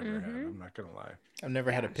picklebacks I ever had. Mhm. I'm not gonna lie. I've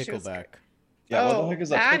never had a Yeah, she was pickleback. Yeah, what Oh, the heck is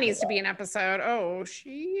that that? needs to be an episode. Oh,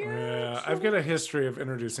 Yeah, I've got a history of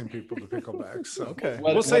introducing people to picklebacks. So Okay.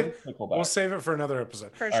 we'll save pickleback? we'll save it for another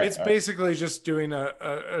episode. For All sure. right, It's basically just doing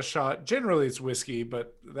a shot. Generally, it's whiskey,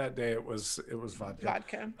 but that day it was vodka.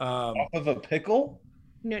 Vodka. Off of a pickle?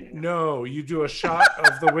 No. No, you do a shot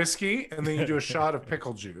of the whiskey and then you do a shot of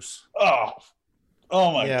pickle juice.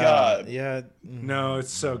 Oh my god. Yeah. No,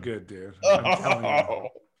 it's so good, dude. I'm telling you. Oh.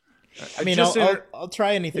 I mean, just I'll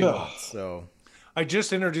try anything Ugh. once. So I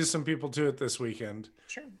just introduced some people to it this weekend,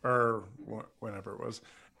 Sure. or whenever it was,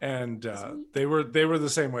 and they were the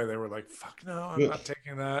same way. They were like, "Fuck no, I'm not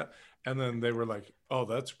taking that," and then they were like, "Oh,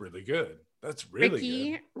 that's really good. That's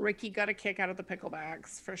really good." Ricky got a kick out of the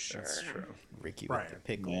picklebacks for sure. That's true. Ricky Brian. with the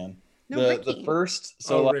pickle. Man. No, the Ricky. first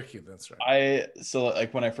Ricky, that's right.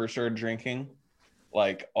 like when I first started drinking,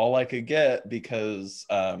 like all I could get, because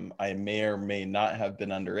I may or may not have been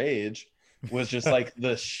underage, was just like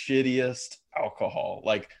the shittiest alcohol.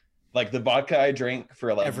 Like the vodka I drank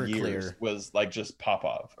for like Everclear. years was like just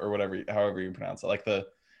Popov or whatever, however you pronounce it. Like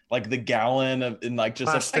the gallon of, in like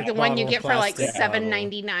just Plastic Like the one you bottle, get for like plastic bottle.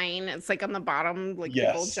 $7.99. It's like on the bottom, like the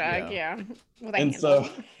Yes, gold jug. yeah. Yeah. With a And handle.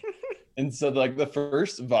 so like the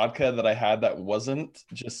first vodka that I had that wasn't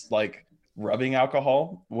just like rubbing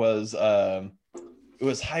alcohol was it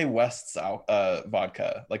was High West's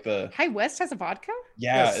vodka. Like the High West has a vodka?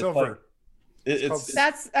 yeah, it's silver. like it's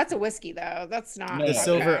That's a whiskey though. That's not No, The Yeah.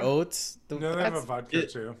 silver vodka. oats. No, they have a That's- vodka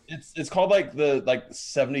too. it's called like the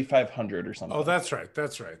 7500 or something. Oh, that's right.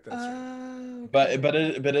 That's right. That's right. Oh, but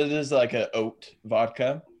it is like a oat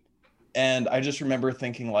vodka, and I just remember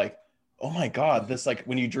thinking like, oh my god, this, like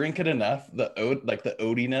when you drink it enough, the oat, like the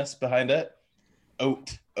oatiness behind it,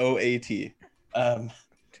 oat, OAT,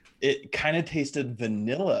 it kind of tasted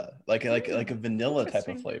vanilla, like a vanilla type of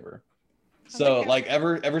Interesting. flavor. I So like like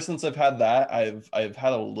ever since I've had that, I've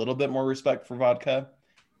had a little bit more respect for vodka,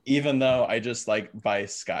 even though I just like buy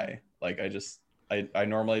Sky. Like I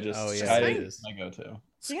normally just Oh, yeah, Sky it is is. my go-to.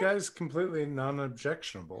 Sky's completely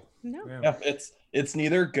non-objectionable. No. Yeah, it's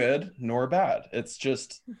neither good nor bad. It's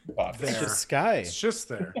just vodka. It's There. just Sky. It's just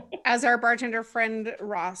there. As our bartender friend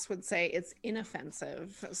Ross would say, it's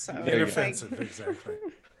inoffensive. So There you go. it's like- Inoffensive, exactly.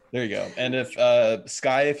 There you go. And if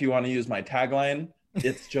Sky, if you want to use my tagline,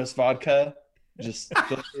 it's just vodka. Just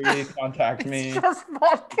feel free to contact me. Just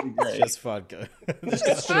vodka. It'd be great. Just vodka. It's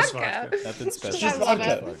Just just vodka. vodka. Nothing special. just I love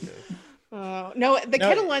vodka. No, the No.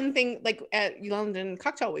 Kettle One thing, like at London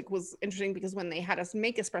Cocktail Week, was interesting because when they had us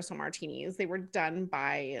make espresso martinis, they were done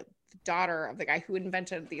by the daughter of the guy who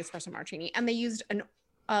invented the espresso martini, and they used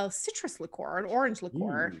a citrus liqueur, an orange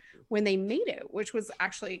liqueur, Ooh. when they made it, which was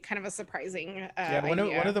actually kind of a surprising Yeah, one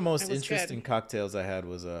idea. of the most It was interesting good. cocktails I had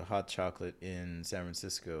was a hot chocolate in San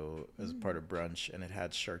Francisco as part of brunch, and it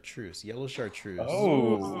had chartreuse, yellow chartreuse.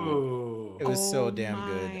 Oh, Ooh. It was so Oh damn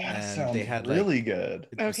good, my. that and sounds they had really good.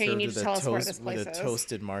 it was Okay, you served need with to a tell us where toast- this with a place is.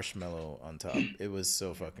 toasted marshmallow on top. It was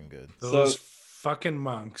so fucking good. Those So- fucking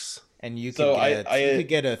monks. And you could So you could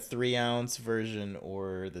get a 3-ounce version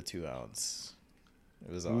or the 2-ounce.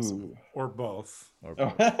 It was awesome. Ooh. Or both. Or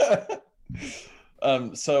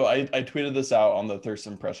So I tweeted this out on the Thirst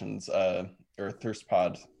Impressions or Thirst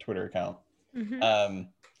Pod Twitter account. Mhm.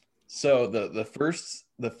 So the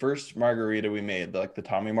first margarita we made, like the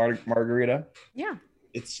Tommy margarita, Yeah.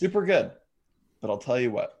 it's super good. But I'll tell you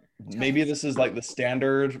what, maybe this is like the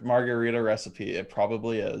standard margarita recipe. It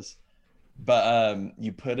probably is. But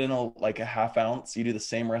you put in like a half ounce, you do the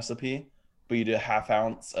same recipe, but you do a half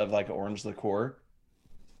ounce of like orange liqueur.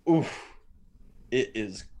 Oof. It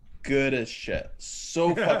is good as shit.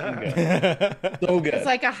 So fucking good. So good. It's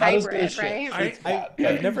like a Not as good hybrid, as shit. right? It's bad.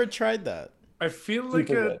 I've never tried that. I feel like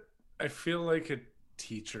Super a good. I feel like a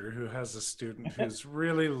teacher who has a student who's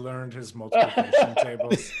really learned his multiplication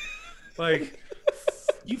tables. Like,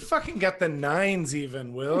 you fucking got the 9s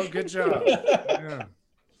even, Will. Good job. Yeah.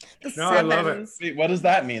 The No, I love it. sevens. Wait, what does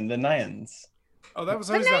that mean? The 9s? Oh, that was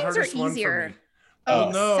The always the nines are hardest one for easier. me. Oh,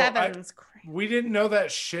 Oh. No, sevens. We didn't know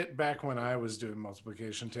that shit back when I was doing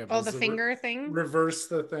multiplication tables. Oh, the re- finger thing. reverse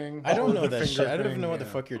the thing. I don't or know the that finger shit. I don't even thing, know what the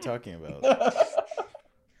yeah. fuck you're talking about.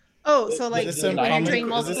 Oh, so like this some when you're common-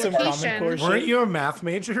 doing is this some common multiplication. core shit? Weren't you a math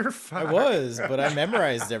major? I Fuck. was, but I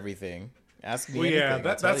memorized everything. Ask me Well, anything. yeah, I'll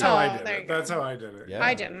that's tell how you. I Oh, did there it. you go. That's how I did it. Yeah.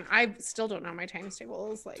 I didn't. I still don't know my times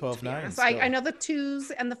tables. Like 12 to be honest. nines, I go. know the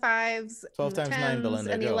 2s and the 5s. 12 and the times 9, 10s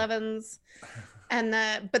Belinda, and the go. 11s. And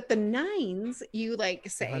the 9s, you like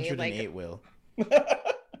say 108 like will.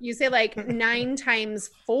 you say like 9 times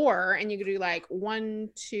 4, and you could do like 1,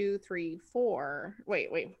 2, 3, 4. Wait,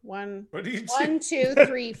 1, What do you do? 1, 2,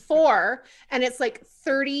 3, 4, and it's like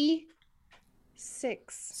 36.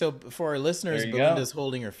 So for our listeners, There you Belinda's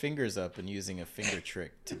holding her fingers up and using a finger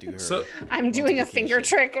trick to do her. So- I'm doing a finger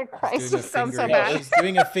multiplication. trick. Oh, Christ, Doing a this sounds so fingering- bad. She's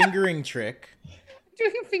doing a fingering trick.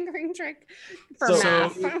 Doing a fingering trick for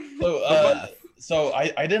So- math. So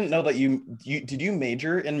I didn't know that you did you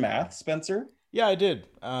major in math, Spencer? Yeah, I did.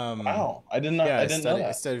 Wow, I didn't know. Yeah, I didn't know I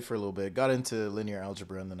that. studied for a little bit. Got into linear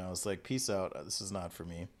algebra, and then I was like, "Peace out. This is not for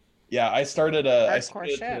me." Yeah, I started. Hardcore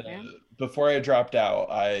shit, man. Before I dropped out.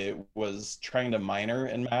 I was trying to minor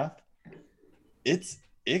in math. It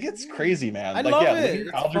gets crazy, man. I like, love yeah, it. linear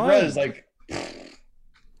It's algebra fun. is like.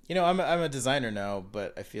 You know, I'm a designer now,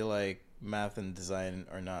 but I feel like math and design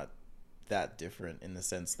are not that different in the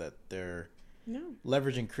sense that they're No.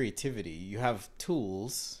 leveraging creativity. You have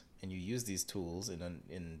tools, and you use these tools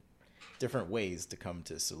in different ways to come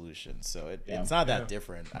to solutions. So it's not that Yeah.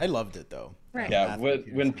 different. I loved it though. Right. Yeah, Math and when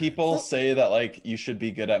computer people science. say that like you should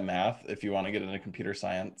be good at math if you want to get into computer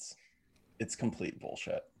science, it's complete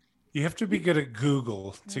bullshit. You have to be good at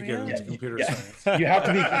Google to get Really? into computer Yeah. science. You have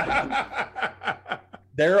to be.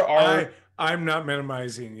 There are I'm not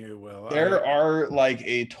minimizing you, Will. there are like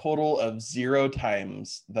a total of 0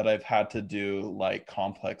 times that I've had to do like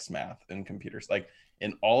complex math in computers. Like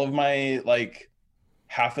in all of my like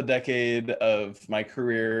half a decade of my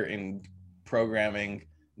career in programming,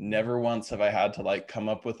 never once have I had to like come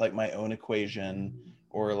up with like my own equation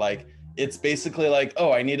or like it's basically like,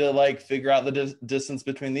 oh, I need to like figure out the distance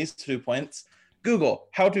between these 2 points. Google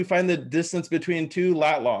how to find the distance between 2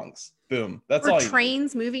 lat longs. Boom. That's Were all. You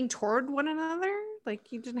trains moving toward one another?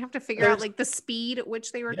 Like you didn't have to figure out like the speed at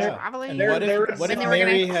which they were Yeah. traveling. And There- what there if, is- what if And they were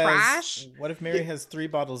gonna Mary has crash? what if Mary has 3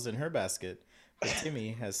 bottles in her basket, but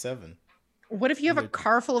Timmy has 7? What if you have a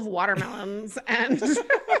car full of watermelons and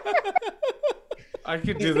I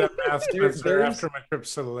could do that math, There- Spencer, there's- after my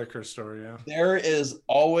trips to the liquor store. Yeah. There is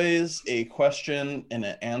always a question and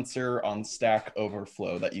an answer on Stack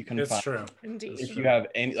Overflow that you can It's find. true. Indeed. If you have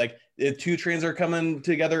any, like, if two trains are coming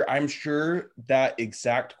together, I'm sure that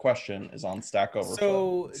exact question is on Stack Overflow.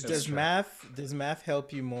 So That's true. does math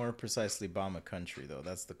help you more precisely bomb a country though?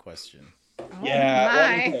 That's the question. Yeah, Oh, well,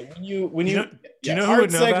 my. okay, when you Do you know who Hard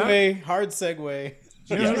would know that? segue. Hard segue.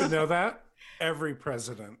 Do you know who Yes. would know that? Every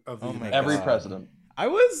president of the Oh my United every God. president. How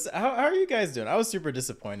are you guys doing? I was super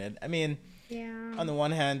disappointed. I mean, Yeah. on the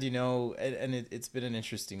one hand, it's been an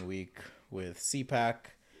interesting week with CPAC,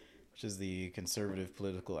 which is the Conservative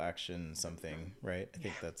Political Action something, right? I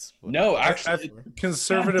think that's what No, it- actually,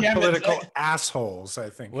 Conservative God damn it, political Zach. assholes, I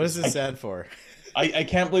think. What does it stand for? I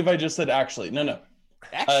can't believe I just said actually. No.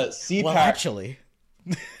 CPAC, Well, actually,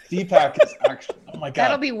 CPAC is actually. Oh my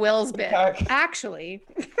That'll god. be Will's bit. Pack. Actually,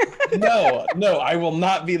 No, I will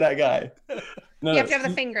not be that guy. No, you have to have the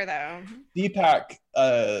finger though. CPAC,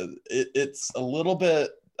 it's a little bit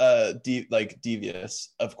devious,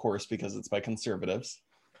 of course, because it's by conservatives,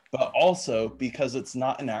 but also because it's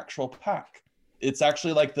not an actual PAC. It's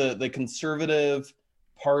actually like the Conservative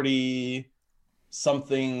Party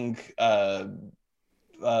something.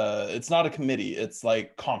 It's not a committee. It's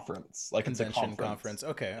like conference. Like it's a convention conference.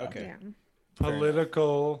 Okay. Yeah.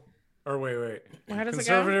 Political, or wait. How does it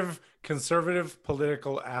go? Conservative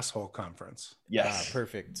political asshole conference. Yes.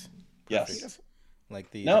 Perfect. Yes. Like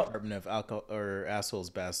the No. Department of Alcohol or Assholes,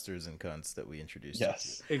 Bastards, and Cunts that we introduced. you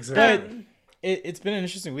Yes. Exactly. But it's been an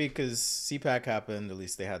interesting week because CPAC happened. At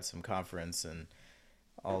least they had some conference and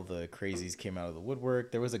all the crazies came out of the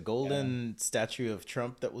woodwork. There was a golden statue of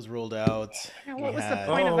Trump that was rolled out. Yeah, We what was the had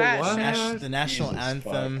point Oh, of that? what? shit? the national Jesus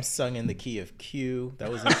anthem fuck. sung in the key of Q.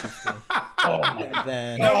 That was interesting. Oh my And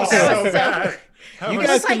then That was That so was so- bad. That You was-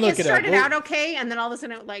 guys It's like can look it it up. started We'll- out okay, and then all of a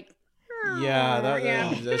sudden it like. yeah,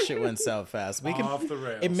 yeah. that shit went south fast. We can. off the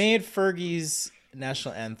rails. It made Fergie's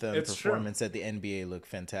national anthem It's true. performance at the NBA look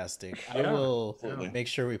fantastic. I Yeah, will absolutely. make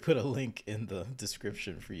sure we put a link in the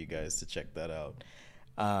description for you guys to check that out.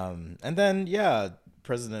 And then,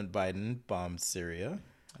 President Biden bombed Syria,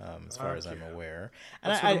 as far as I'm yeah. aware.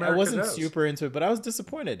 And That's what I America wasn't does. super into it, but I was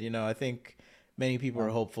disappointed. I think many people are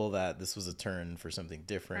hopeful that this was a turn for something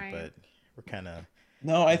different, Right. but we're kind of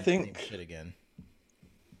No, I same think shit again.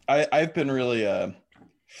 I've been really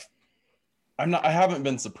I haven't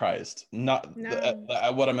been surprised not No.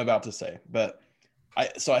 at what I'm about to say, but I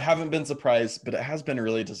haven't been surprised, but it has been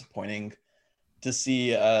really disappointing to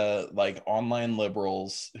see like online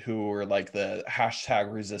liberals who were like the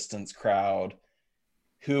hashtag resistance crowd,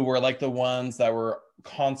 who were like the ones that were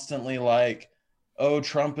constantly like, oh,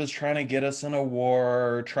 Trump is trying to get us in a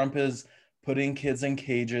war, Trump is putting kids in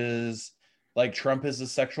cages, like Trump is a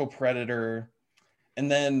sexual predator. And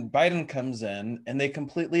then Biden comes in and they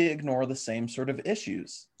completely ignore the same sort of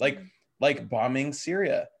issues, like bombing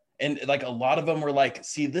Syria. And like a lot of them were like,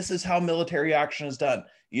 see, this is how military action is done.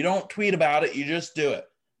 You don't tweet about it, you just do it.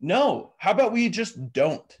 No, how about we just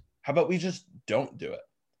don't? How about we just don't do it?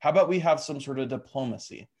 How about we have some sort of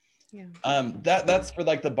diplomacy? Yeah. That's for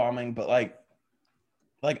like the bombing, but like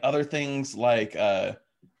other things like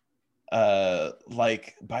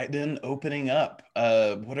Biden opening up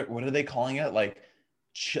what are they calling it, like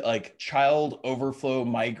child overflow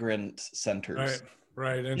migrant centers.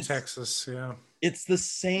 Right in It's- Texas, yeah. It's the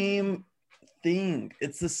same thing.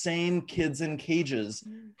 It's the same kids in cages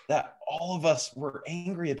that all of us were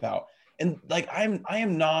angry about. And like I am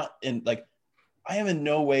in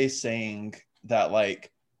no way saying that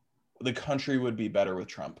like the country would be better with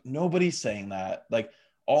Trump. Nobody's saying that. Like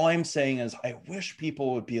all I'm saying is I wish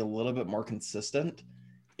people would be a little bit more consistent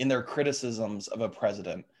in their criticisms of a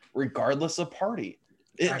president, regardless of party.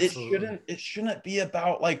 It Absolutely. shouldn't be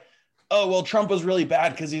about like, oh, well, Trump was really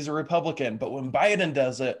bad because he's a Republican. But when Biden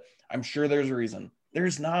does it, I'm sure there's a reason.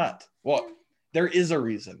 There's not. Well, there is a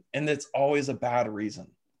reason. And it's always a bad reason.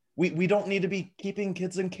 We don't need to be keeping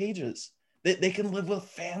kids in cages. They can live with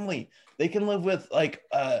family. They can live with like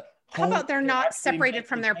How home- about they're not actually separated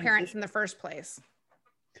from their make parents in the first place?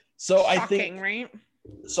 So I Shocking, think right?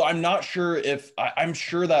 so. I'm not sure if I'm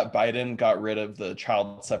sure that Biden got rid of the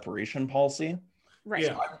child separation policy. Right.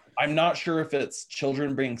 Yeah. I'm not sure if it's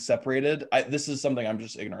children being separated. This is something I'm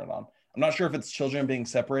just ignorant on. I'm not sure if it's children being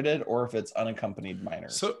separated or if it's unaccompanied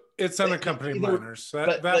minors. So it's unaccompanied Either- minors.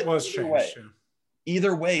 but That was either changed. way. Yeah.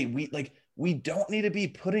 Either way, we don't need to be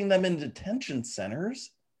putting them in detention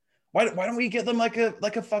centers. Why don't we get them like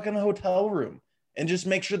a fucking hotel room and just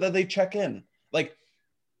make sure that they check in? Like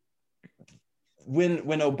when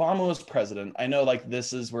Obama was president, I know like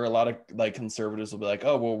this is where a lot of like conservatives will be like,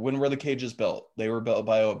 oh, well, when were the cages built? They were built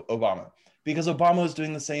by Obama. because Obama was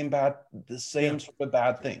doing the same sort of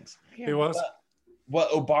bad things. It was.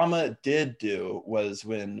 What Obama did do was,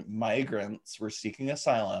 when migrants were seeking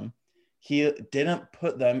asylum, he didn't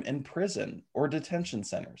put them in prison or detention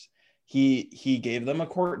centers. He gave them a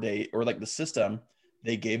court date, or like the system,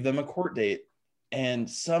 they gave them a court date, and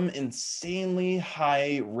some insanely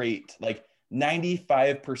high rate, like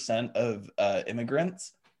 95% of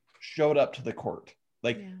immigrants showed up to the court,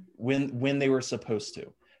 like when they were supposed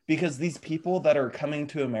to, because these people that are coming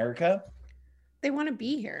to America, they want to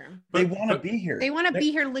be here. They want to be here. They want to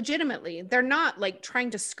be here legitimately. They're not like trying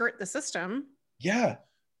to skirt the system. Yeah.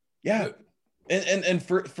 And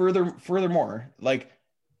furthermore, like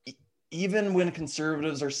even when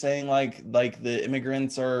conservatives are saying like the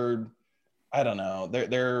immigrants are, I don't know,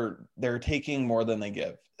 they're taking more than they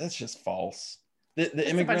give. That's just false. The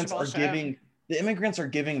immigrants are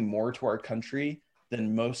giving more to our country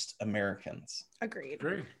than most Americans. Agreed.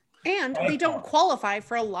 And they don't qualify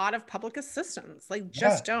for a lot of public assistance, like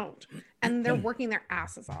just don't. And they're working their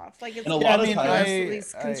asses off. Like it's and a lot of times,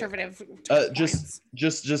 these conservative. Just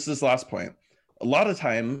this last point. A lot of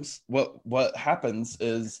times, what happens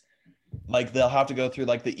is, like, they'll have to go through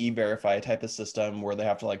like the E-Verify type of system where they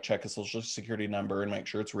have to like check a social security number and make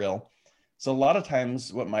sure it's real. So a lot of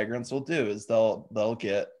times, what migrants will do is they'll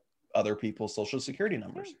get other people's social security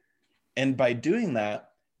numbers, and by doing that,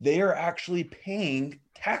 they are actually paying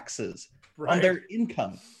taxes on their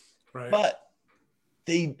income, but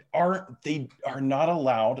they are not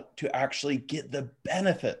allowed to actually get the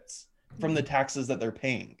benefits from the taxes that they're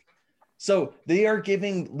paying. So they are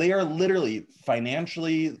literally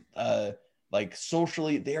financially, like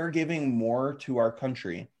socially, they are giving more to our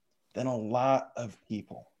country than a lot of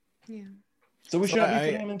people. Yeah. So we should not be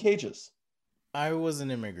putting them in cages. I was an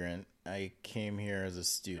immigrant. I came here as a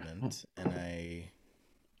student, and I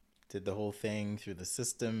did the whole thing through the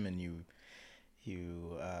system, and you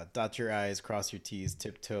dot your I's, cross your T's,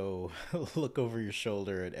 tiptoe, look over your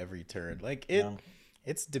shoulder at every turn. Like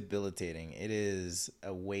it's debilitating. It is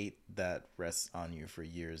a weight that rests on you for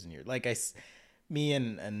years and years. Like me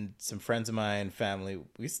and some friends of mine, family,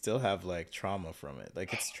 we still have like trauma from it.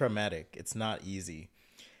 Like it's traumatic. It's not easy.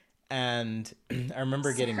 And I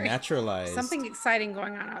remember getting naturalized. Something exciting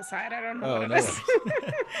going on outside. I don't know what it is.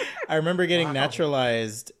 I remember getting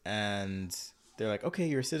naturalized, and they're like, "Okay,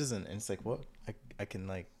 you're a citizen." And it's like, "What? I can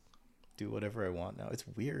like do whatever I want now." It's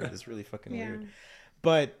weird. It's really fucking weird.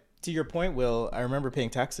 But to your point, Will, I remember paying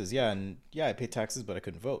taxes. Yeah, I paid taxes, but I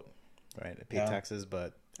couldn't vote. Right? I paid taxes,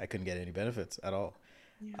 but I couldn't get any benefits at all.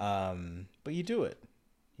 Yeah. But you do it,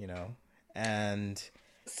 you know. And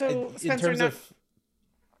so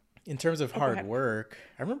in terms of hard work,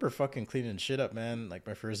 I remember fucking cleaning shit up, man. Like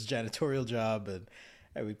my first janitorial job, and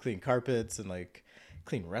I would clean carpets and like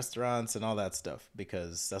clean restaurants and all that stuff,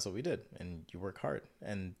 because that's what we did. And you work hard.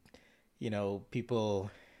 And you know,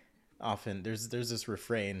 people often there's this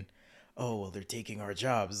refrain, "Oh, well, they're taking our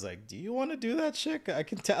jobs." Like, do you want to do that shit? I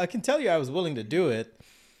can tell you I was willing to do it.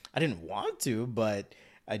 I didn't want to, but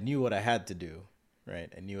I knew what I had to do.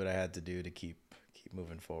 Right? I knew what I had to do to keep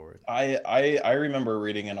moving forward. I remember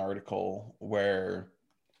reading an article where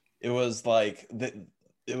it was like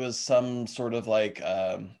it was some sort of like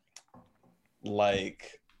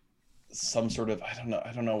some sort of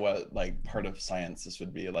I don't know what like part of science this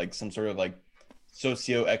would be, like some sort of like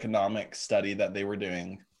socioeconomic study that they were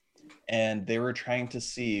doing, and they were trying to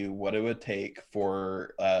see what it would take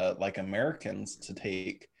for like Americans to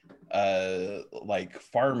take like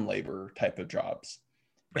farm labor type of jobs.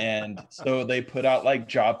 And so they put out like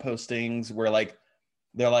job postings where like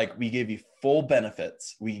they're like, we give you full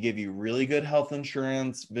benefits, we give you really good health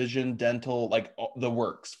insurance, vision, dental, like the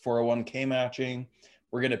works, 401k matching,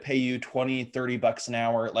 we're going to pay you $20-$30 an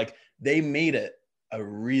hour. Like they made it a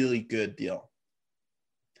really good deal,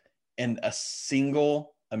 and a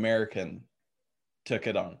single American took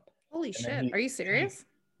it on. Holy shit, are you serious?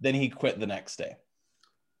 Then he quit the next day.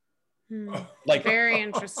 Like very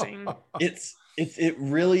interesting. It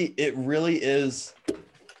really is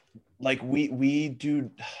like we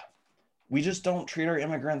just don't treat our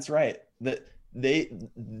immigrants right. That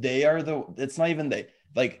they are it's not even they,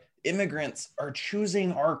 like immigrants are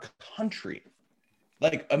choosing our country.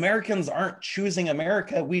 Like Americans aren't choosing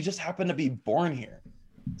America, we just happen to be born here.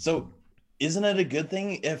 So isn't it a good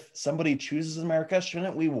thing if somebody chooses America?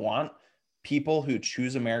 Shouldn't we want people who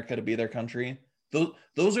choose America to be their country?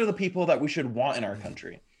 Those are the people that we should want in our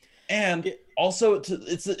country. And also it's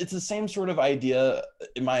the same sort of idea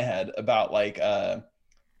in my head about like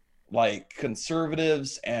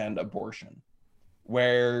conservatives and abortion,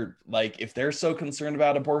 where like if they're so concerned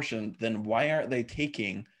about abortion, then why aren't they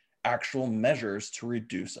taking actual measures to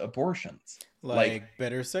reduce abortions, Like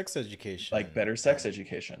better sex education. like better sex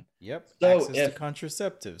education. Yep. So Access if to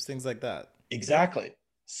contraceptives, things like that. exactly,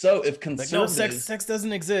 so if Like no, conservatives, sex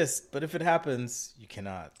doesn't exist, but if it happens, you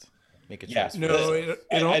cannot make a choice. Yeah. for No, yourself.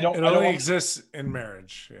 it I don't only want- exists in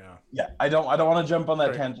marriage. Yeah. I don't want to jump on that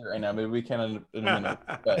Right. tangent right now. Maybe we can in a minute,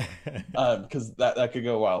 but because that could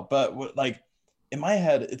go wild. But like in my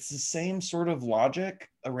head, it's the same sort of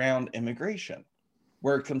logic around immigration,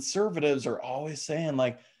 where conservatives are always saying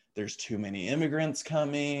like there's too many immigrants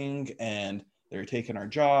coming and they're taking our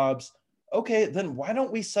jobs. Okay, then why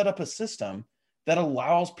don't we set up a system that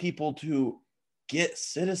allows people to get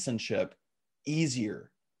citizenship easier,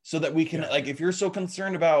 so that we can, Yeah. like, if you're so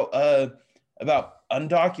concerned about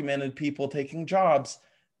undocumented people taking jobs,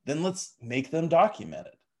 then let's make them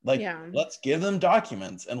documented. Like, Yeah. let's give them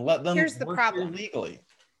documents and let them Here's the work problem. here legally.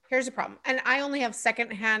 Here's the problem. And I only have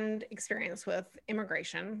secondhand experience with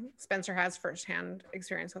immigration. Spencer has firsthand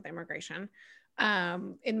experience with immigration.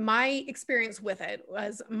 In my experience with it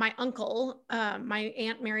was my uncle, my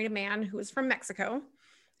aunt married a man who was from Mexico.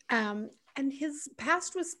 And his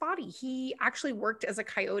past was spotty. He actually worked as a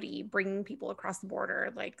coyote, bringing people across the border,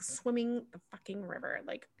 like swimming the fucking river,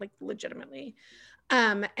 like legitimately.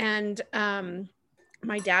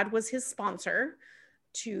 My dad was his sponsor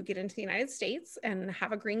to get into the United States and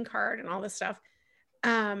have a green card and all this stuff.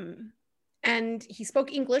 And he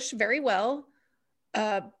spoke English very well.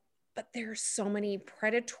 But there's so many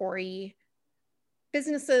predatory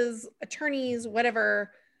businesses, attorneys,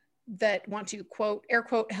 whatever, that want to quote, air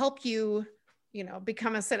quote, help you,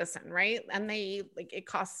 become a citizen, right? And they like, it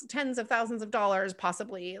costs tens of thousands of dollars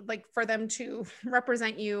possibly, like, for them to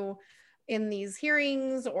represent you in these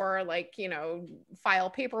hearings or like, file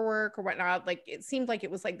paperwork or whatnot. Like, it seemed like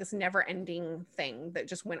it was like this never ending thing that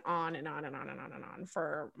just went on and on and on and on and on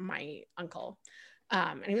for my uncle.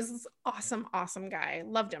 And he was this awesome, awesome guy.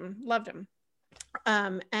 Loved him.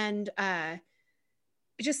 It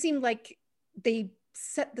just seemed like they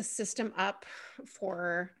set the system up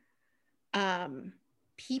for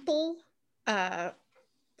people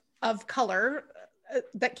of color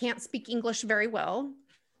that can't speak English very well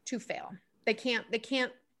to fail. They can't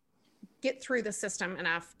get through the system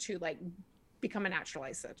enough to like become a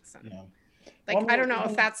naturalized citizen. Yeah. Like, Well, I don't know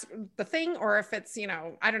if that's the thing or if it's,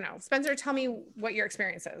 I don't know. Spencer, tell me what your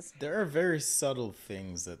experience is. There are very subtle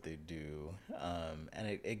things that they do.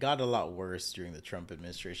 And it got a lot worse during the Trump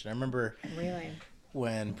administration. I remember Really?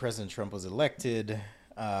 when President Trump was elected,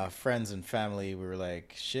 friends and family, we were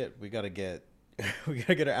like, shit, we gotta get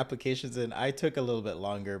our applications in. I took a little bit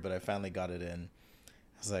longer, but I finally got it in.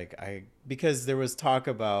 I was like, because there was talk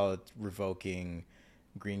about revoking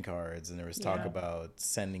green cards and there was talk about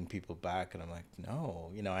sending people back, and I'm like,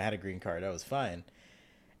 no, I had a green card, I was fine.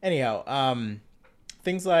 Anyhow,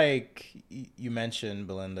 things like you mentioned,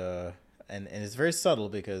 Belinda, and it's very subtle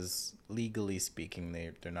because legally speaking,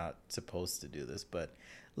 they're not supposed to do this, but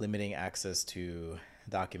limiting access to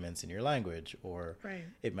documents in your language, or Right.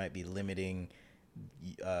 it might be limiting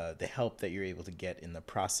the help that you're able to get in the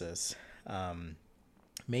process,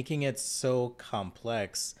 making it so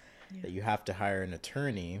complex that you have to hire an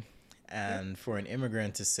attorney, and for an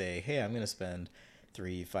immigrant to say, hey, I'm going to spend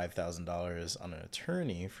 $5,000 on an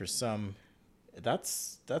attorney, for some,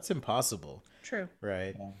 that's impossible. True.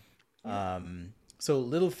 Right. So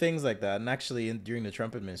little things like that. And actually during the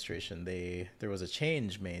Trump administration, there was a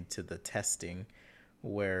change made to the testing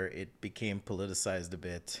where it became politicized a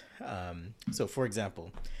bit. So for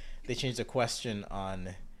example, they changed a question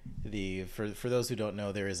on for those who don't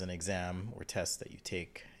know, there is an exam or test that you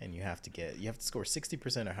take, and you have to score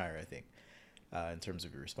 60% or higher, I think, in terms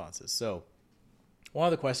of your responses. So one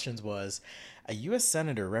of the questions was, a U.S.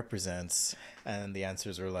 senator represents, and the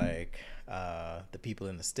answers were like the people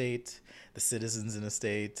in the state, the citizens in the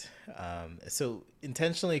state. So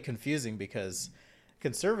intentionally confusing, because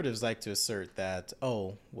conservatives like to assert that,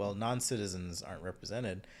 oh, well, non-citizens aren't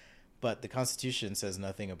represented, but the Constitution says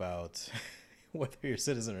nothing about whether you're a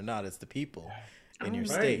citizen or not. It's the people in your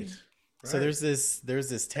state. So there's this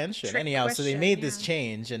tension. Trick Anyhow, so they question, made this yeah.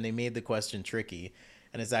 change, and they made the question tricky,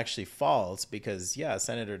 and it's actually false, because a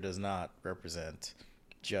senator does not represent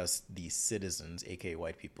just the citizens, aka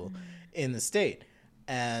white people, in the state.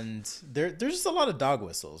 And there's just a lot of dog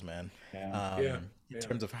whistles, man. In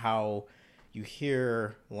terms of how you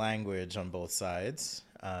hear language on both sides.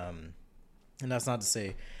 And that's not to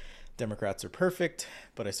say Democrats are perfect,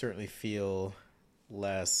 but I certainly feel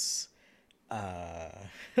less of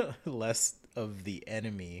the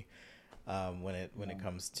enemy when it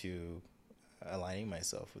comes to aligning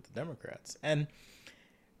myself with the Democrats. And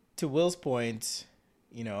to Will's point,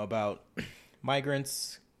 about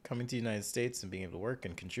migrants coming to the United States and being able to work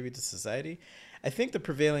and contribute to society, I think the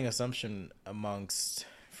prevailing assumption amongst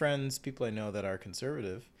friends, people I know that are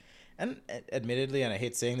conservative, and admittedly, and I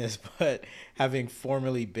hate saying this, but having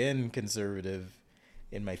formerly been conservative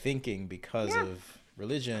in my thinking because of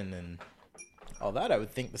religion and all that, I would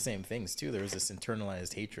think the same things too. There was this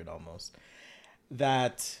internalized hatred almost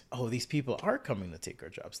that, oh, these people are coming to take our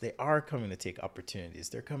jobs. They are coming to take opportunities.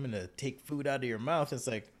 They're coming to take food out of your mouth. It's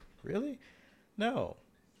like, really? No,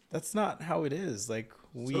 that's not how it is. Like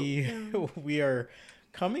we are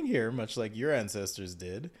coming here much like your ancestors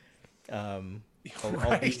did.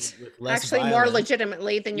 Right. Actually, more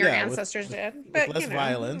legitimately than your ancestors did. But with less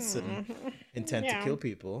violence and intent to kill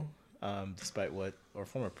people, despite what our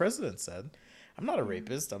former president said. I'm not a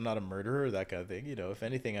rapist. I'm not a murderer, that kind of thing. You know, if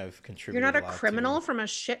anything, I've contributed. You're not a lot criminal from a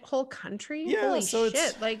shithole country? Yeah, Holy so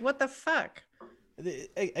shit. Like, what the fuck?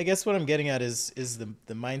 I guess what I'm getting at is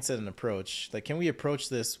the mindset and approach. Like, can we approach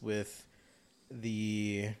this with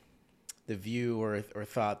the view or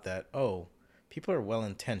thought that, oh, people are well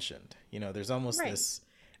intentioned. You know, there's almost this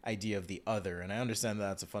idea of the other, and I understand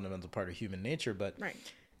that's a fundamental part of human nature, but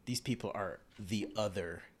these people are the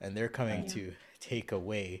other, and they're coming to take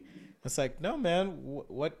away. It's like, no, man,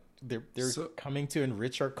 what they're coming to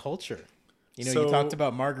enrich our culture. You know, you talked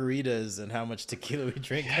about margaritas and how much tequila we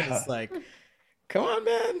drink, and it's like, come on,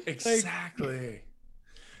 man. Exactly.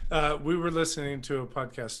 We were listening to a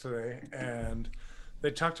podcast today, and they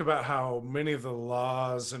talked about how many of the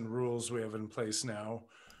laws and rules we have in place now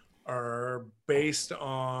are based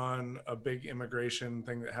on a big immigration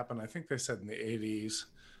thing that happened, I think they said in the 80s.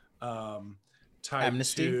 Tied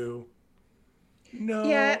Amnesty? to... No.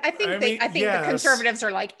 Yeah, I think yes. the conservatives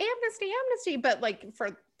are like, amnesty, but like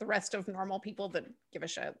for the rest of normal people that give a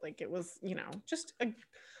shit, like it was, you know, just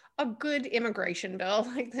a good immigration bill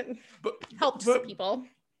like that helped people.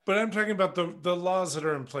 But I'm talking about the laws that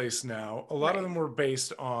are in place now. A lot of them were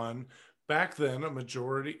based on, back then, a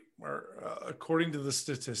majority, or according to the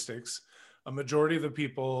statistics, a majority of the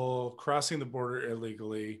people crossing the border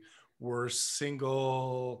illegally were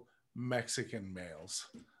single Mexican males.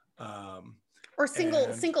 Or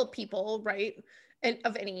single people, right? And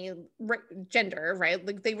of any gender, right?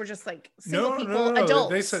 Like they were just like single people,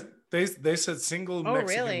 adults. They said single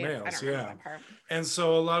Mexican males. I don't remember that part. And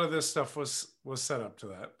so a lot of this stuff was set up to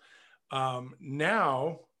that.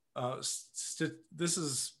 Now, this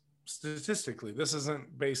is statistically, this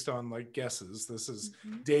isn't based on like guesses. This is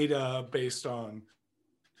data based on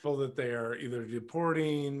people that they are either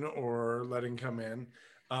deporting or letting come in.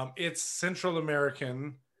 It's Central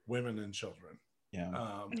American women and children.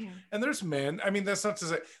 And there's men. I mean, that's not to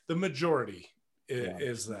say the majority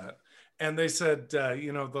is that. And they said,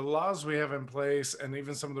 you know, the laws we have in place and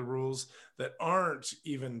even some of the rules that aren't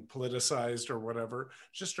even politicized or whatever,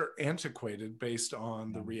 just are antiquated based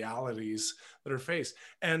on the realities that are faced.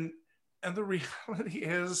 And the reality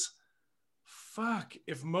is, fuck,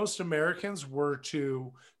 if most Americans were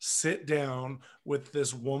to sit down with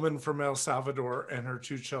this woman from El Salvador and her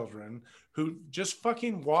 2 children who just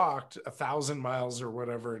fucking walked 1,000 miles or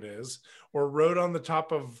whatever it is, or rode on the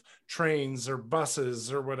top of trains or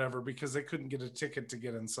buses or whatever because they couldn't get a ticket to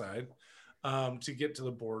get inside, to get to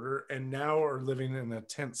the border, and now are living in a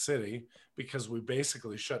tent city because we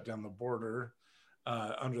basically shut down the border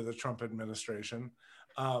under the Trump administration.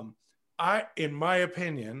 In my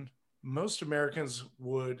opinion, most Americans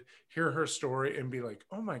would hear her story and be like,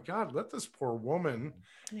 oh my God, let this poor woman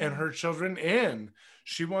and her children in.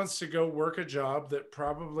 She wants to go work a job that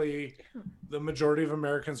probably the majority of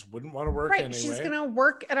Americans wouldn't want to work anyway. She's going to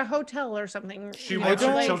work at a hotel or something. She wants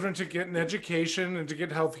her children to get an education and to get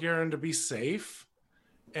healthcare and to be safe.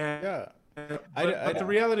 And but the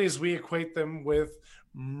reality is we equate them with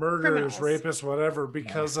murderers, rapists, whatever,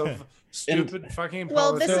 because of stupid fucking politics.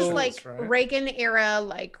 Well, this is like Reagan era,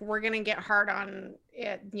 like we're gonna get hard on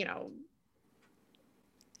it, you know.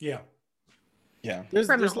 Yeah. There's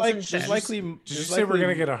likely. Did you say we're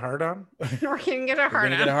gonna get a hard on? We're gonna get a hard on. We're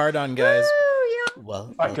gonna get a hard on, guys. Woo,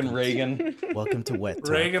 Well, fucking Reagan. Welcome to Wet Talk.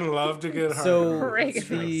 Reagan loved to get hard on.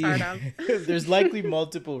 Reagan hard on. There's likely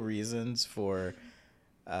multiple reasons for,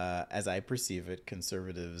 as I perceive it,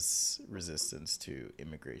 conservatives' resistance to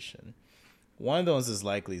immigration. One of those is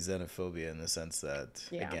likely xenophobia in the sense that,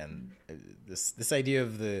 again, this idea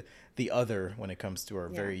of the other when it comes to our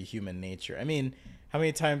very human nature. I mean, how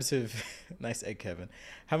many times have nice egg, Kevin?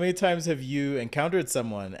 How many times have you encountered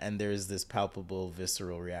someone and there's this palpable,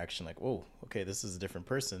 visceral reaction like, "Oh, okay, this is a different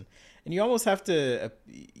person," and you almost have to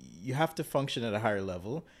function at a higher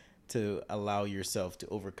level to allow yourself to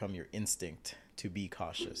overcome your instinct to be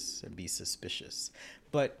cautious and be suspicious.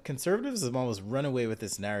 But conservatives have almost run away with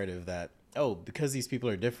this narrative that oh, because these people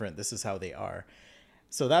are different, this is how they are.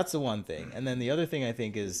 So that's the one thing. And then the other thing I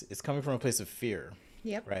think is it's coming from a place of fear.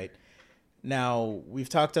 Yep. Right. Now, we've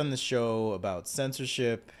talked on the show about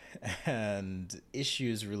censorship and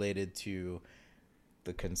issues related to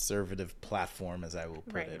the conservative platform, as I will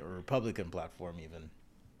put it, or Republican platform even.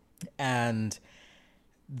 And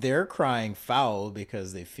they're crying foul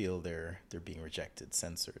because they feel they're being rejected,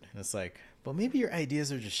 censored. And it's like, well, maybe your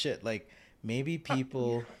ideas are just shit. Like, maybe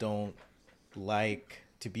people don't like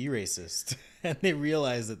to be racist and they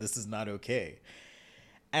realize that this is not okay.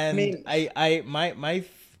 And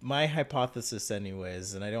my hypothesis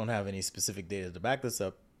anyways, and I don't have any specific data to back this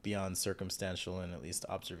up beyond circumstantial and at least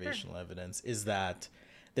observational evidence, is that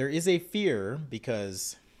there is a fear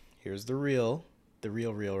because here's the real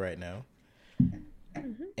right now.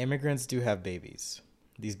 Immigrants do have babies.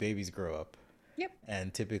 These babies grow up. Yep.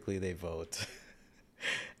 And typically they vote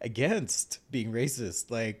against being racist.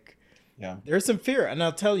 Like, Yeah. there's some fear. And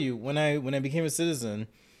I'll tell you, when I became a citizen,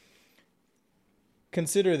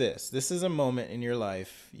 consider this. This is a moment in your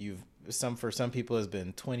life for some people has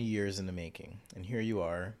been 20 years in the making. And here you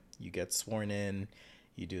are. You get sworn in,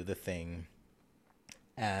 you do the thing.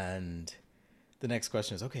 And the next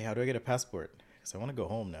question is, okay, how do I get a passport? Because I want to go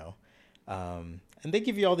home now. And they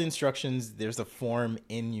give you all the instructions. There's a form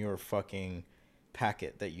in your fucking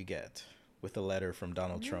packet that you get with a letter from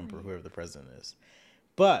Donald Trump or whoever the president is.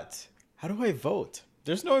 But how do I vote?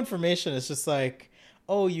 There's no information. It's just like,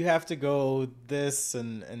 oh, you have to go this,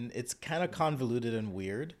 and it's kind of convoluted and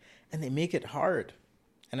weird, and they make it hard.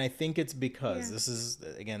 And I think it's because this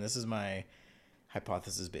is my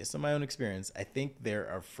hypothesis based on my own experience. I think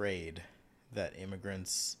they're afraid that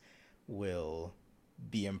immigrants will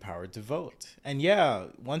be empowered to vote. And yeah,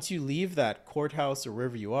 once you leave that courthouse or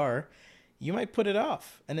wherever you are, you might put it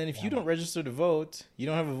off. And then if you don't register to vote, you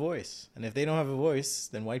don't have a voice. And if they don't have a voice,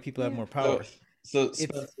 then white people have more power. So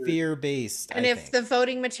It's fear-based. And I if think. the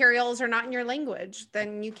voting materials are not in your language,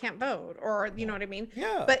 then you can't vote, or you know what I mean?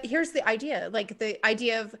 Yeah. But here's the idea, like the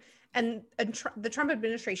idea of, and the Trump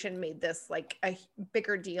administration made this like a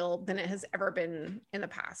bigger deal than it has ever been in the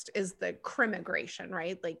past, is the crimmigration,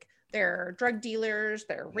 right? Like they're drug dealers,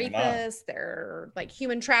 they're rapists, they're like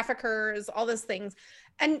human traffickers, all those things.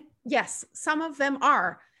 And yes, some of them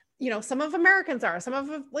are. You know, some of Americans are, some of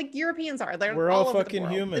like Europeans are. They're We're all all over the fucking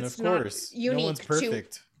world. human, It's of not course. unique No one's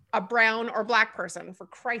perfect. to a brown or black person, for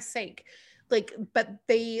Christ's sake. Like, but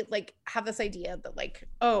they like have this idea that like,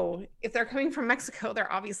 oh, if they're coming from Mexico,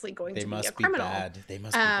 they're obviously going They to be a must be criminal. bad. They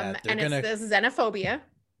must be bad. They're And gonna... it's this xenophobia.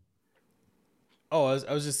 Oh,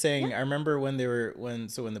 I was just saying, I remember when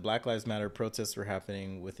the Black Lives Matter protests were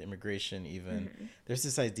happening with immigration even, there's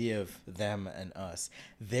this idea of them and us.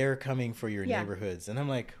 They're coming for your neighborhoods. And I'm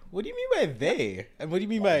like, what do you mean by they? And what do you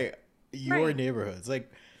mean by your neighborhoods?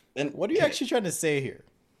 Like, And what are you actually trying to say here?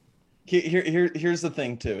 Here's the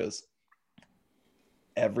thing too, is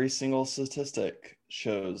every single statistic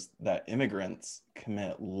shows that immigrants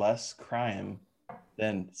commit less crime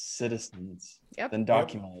than citizens, than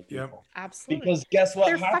documented people. Absolutely. Because guess what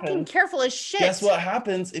They're happens? fucking careful as shit. Guess what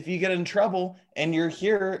happens if you get in trouble and you're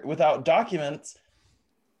here without documents?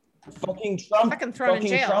 Fucking Trump, Fucking thrown in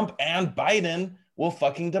jail. Trump and Biden will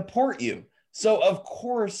fucking deport you. So of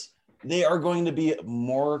course they are going to be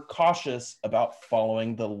more cautious about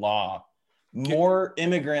following the law. More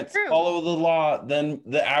immigrants follow the law than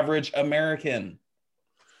the average American.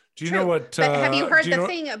 Do you know what? But have you heard the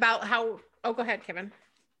thing about how? Oh, go ahead, Kevin.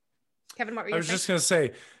 Kevin, what were you saying? I was just going to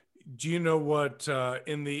say, do you know what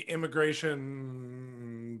in the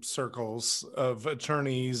immigration circles of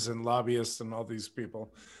attorneys and lobbyists and all these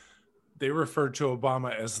people, they refer to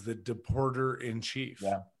Obama as the deporter in chief.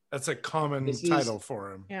 Yeah. That's a common title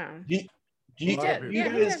for him. Yeah. Do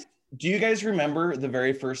you guys remember the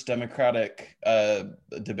very first Democratic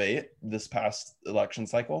debate this past election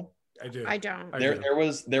cycle? I do. I don't. There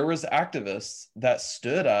was activists that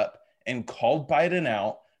stood up and called Biden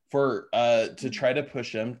out for to try to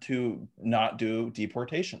push him to not do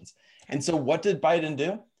deportations. And so what did Biden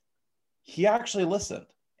do? He actually listened,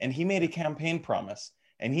 and he made a campaign promise,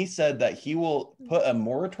 and he said that he will put a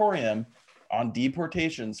moratorium on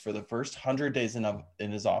deportations for the first 100 days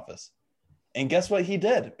in his office. And guess what he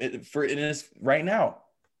did right now?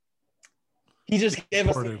 He just gave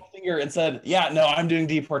us the finger and said, yeah, no, I'm doing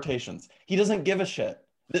deportations. He doesn't give a shit.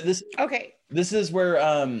 This is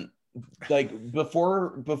where like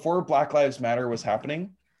before Black Lives Matter was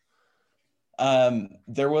happening,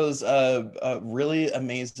 there was a really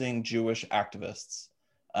amazing Jewish activists.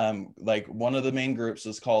 Like one of the main groups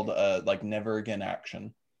was called like Never Again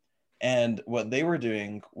Action. And what they were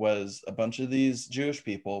doing was a bunch of these Jewish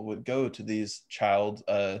people would go to these child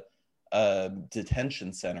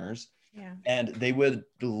detention centers, Yeah. and they would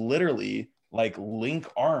literally like link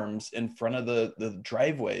arms in front of the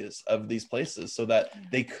driveways of these places so that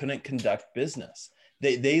they couldn't conduct business.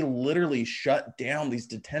 They literally shut down these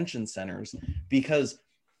detention centers because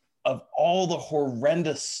of all the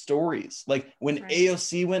horrendous stories. Like when Right.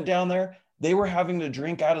 AOC went down there, they were having to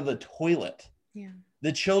drink out of the toilet. Yeah.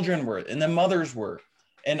 The children were, and the mothers were.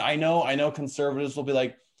 And I know conservatives will be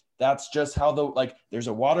like, that's just how there's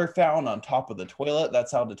a water fountain on top of the toilet.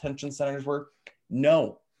 That's how detention centers work.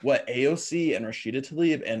 No, what AOC and Rashida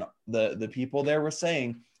Tlaib and the people there were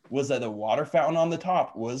saying was that the water fountain on the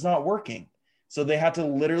top was not working. So they had to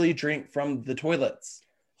literally drink from the toilets.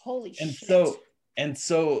 Holy And shit.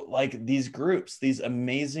 so like these groups, these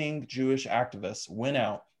amazing Jewish activists went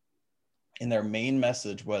out, and their main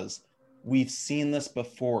message was, we've seen this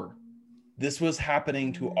before. This was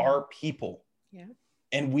happening to our people. Yeah.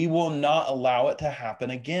 And we will not allow it to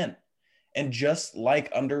happen again. And just like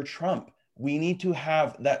under Trump, we need to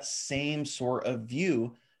have that same sort of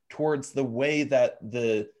view towards the way that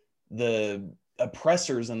the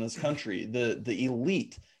oppressors in this country, the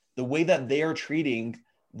elite, the way that they are treating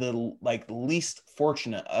the least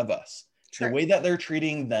fortunate of us. True. The way that they're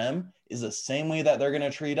treating them is the same way that they're going to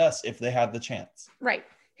treat us if they had the chance. Right.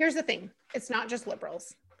 Here's the thing. It's not just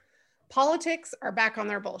liberals. Politics are back on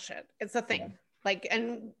their bullshit. It's a thing. Like,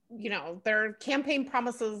 and there are campaign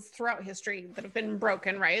promises throughout history that have been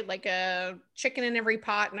broken, right? Like a chicken in every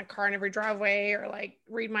pot and a car in every driveway, or like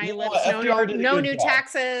read my lips, no new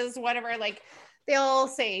taxes, whatever. Like they all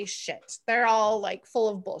say shit. They're all like full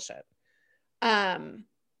of bullshit.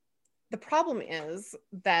 The problem is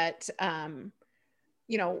that,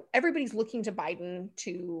 everybody's looking to Biden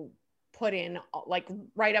to put in, like,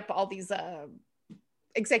 write up all these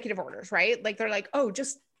executive orders, right? Like, they're like, oh,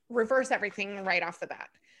 just reverse everything right off the bat.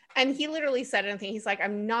 And he literally said anything. He's like,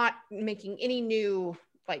 I'm not making any new,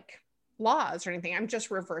 like, laws or anything. I'm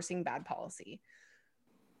just reversing bad policy.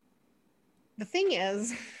 The thing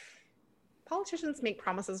is, politicians make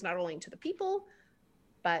promises not only to the people,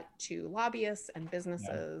 but to lobbyists and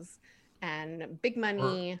businesses and big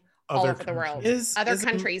money all over the world, other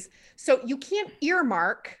countries. So you can't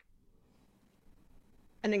earmark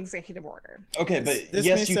an executive order. Okay, but this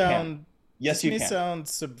yes, may you can. Yes, you may can. sound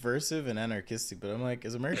subversive and anarchistic, but I'm like,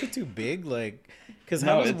 is America too big? Like, because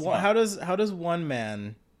No, how does one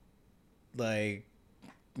man like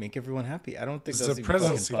make everyone happy? I don't think that's the even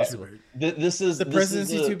presidency possible. too big. This is The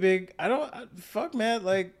presidency too big. Fuck, man.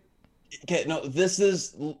 Like, okay, no, this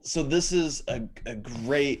is a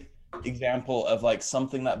great example of like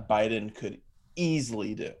something that Biden could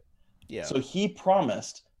easily do. yeah. So he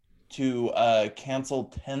promised to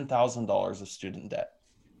cancel $10,000 of student debt.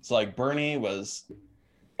 So like Bernie was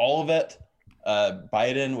all of it,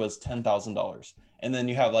 Biden was $10,000, and then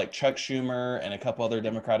you have like Chuck Schumer and a couple other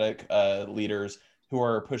Democratic leaders who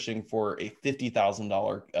are pushing for a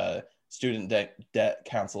 $50,000 student debt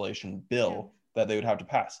cancellation bill that they would have to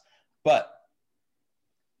pass. But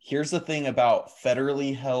here's the thing about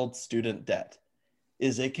federally held student debt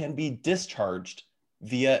is it can be discharged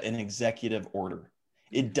via an executive order.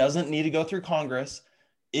 It doesn't need to go through Congress.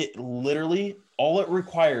 It literally, all it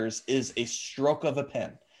requires is a stroke of a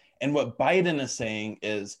pen. And what Biden is saying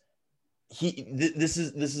is, this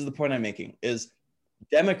is the point I'm making, is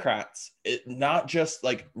Democrats, not just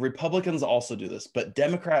like Republicans also do this, but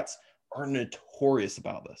Democrats are notorious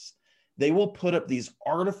about this. They will put up these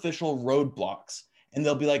artificial roadblocks and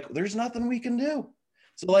they'll be like, there's nothing we can do.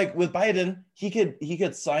 So like with Biden, he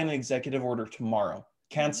could sign an executive order tomorrow,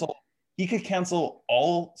 he could cancel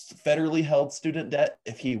all federally held student debt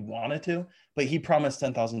if he wanted to, but he promised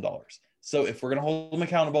 $10,000. So if we're going to hold him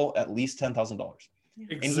accountable, at least $10,000.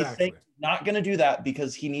 Exactly. And he's saying he's not going to do that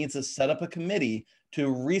because he needs to set up a committee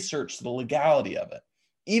to research the legality of it,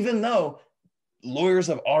 even though lawyers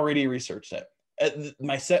have already researched it.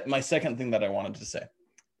 My second thing that I wanted to say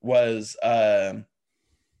was the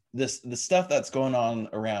stuff that's going on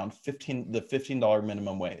around the $15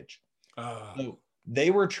 minimum wage. So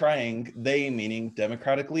they were trying, meaning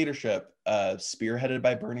Democratic leadership, spearheaded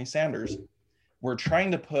by Bernie Sanders, were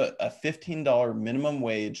trying to put a $15 minimum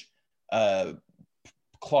wage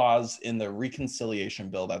clause in the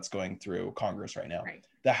reconciliation bill that's going through Congress right now. Right.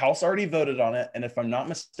 The House already voted on it, and if I'm not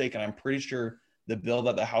mistaken, I'm pretty sure the bill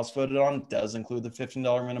that the House voted on does include the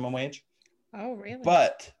 $15 minimum wage. Oh, really?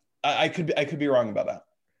 But I could be wrong about that.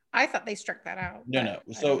 I thought they struck that out. No.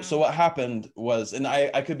 So what happened was, and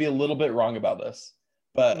I could be a little bit wrong about this,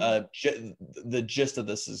 but the gist of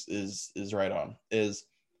this is right on. Is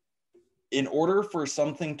in order for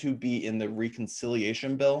something to be in the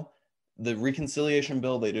reconciliation bill, they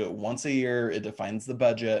do it once a year. It defines the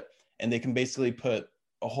budget, and they can basically put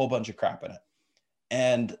a whole bunch of crap in it.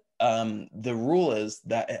 And the rule is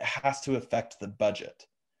that it has to affect the budget.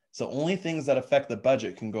 So only things that affect the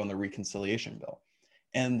budget can go in the reconciliation bill.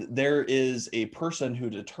 And there is a person who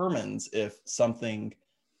determines if something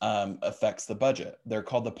affects the budget. They're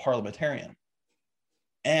called the parliamentarian.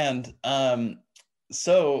 And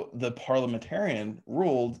so the parliamentarian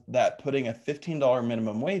ruled that putting a $15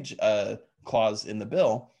 minimum wage clause in the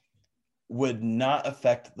bill would not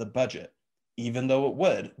affect the budget, even though it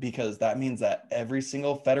would, because that means that every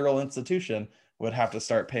single federal institution would have to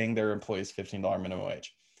start paying their employees $15 minimum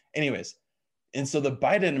wage. Anyways, and so the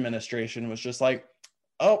Biden administration was just like,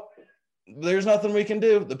 oh, there's nothing we can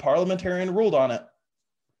do. The parliamentarian ruled on it.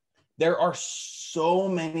 There are so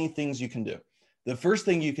many things you can do. The first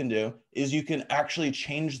thing you can do is you can actually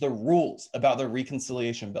change the rules about the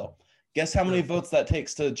reconciliation bill. Guess how many votes that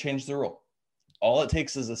takes to change the rule? All it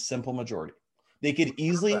takes is a simple majority. They could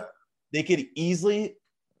easily,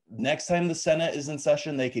 next time the Senate is in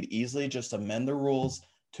session, they could easily just amend the rules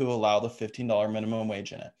to allow the $15 minimum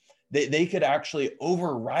wage in it. They could actually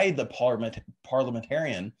override the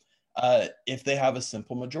parliamentarian if they have a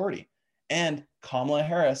simple majority. And Kamala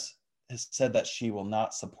Harris has said that she will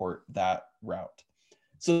not support that route.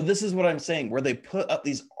 So this is what I'm saying, where they put up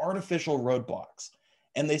these artificial roadblocks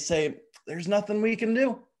and they say, there's nothing we can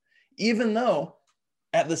do. Even though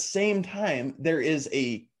at the same time, there is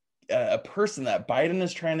a person that Biden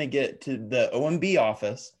is trying to get to the OMB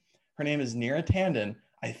office. Her name is Neera Tanden.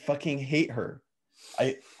 I fucking hate her.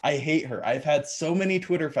 I hate her. I've had so many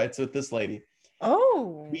Twitter fights with this lady.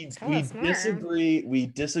 Oh, we disagree. We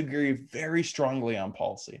disagree very strongly on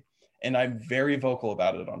policy, and I'm very vocal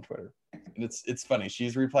about it on Twitter. And it's funny.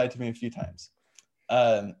 She's replied to me a few times,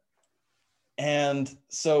 and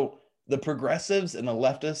so the progressives and the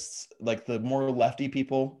leftists, like the more lefty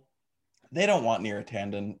people, they don't want Neera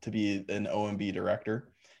Tanden to be an OMB director,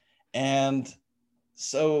 and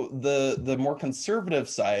so the more conservative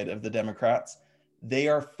side of the Democrats, they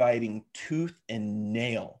are fighting tooth and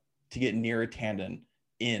nail to get Neera Tanden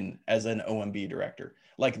in as an OMB director.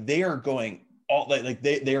 Like they are going all like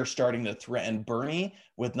they are starting to threaten Bernie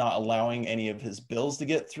with not allowing any of his bills to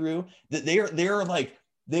get through. That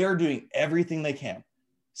they are doing everything they can.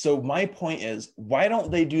 So my point is, why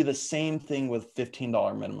don't they do the same thing with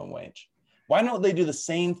 $15 minimum wage? Why don't they do the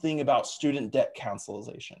same thing about student debt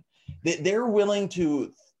cancellation? They're willing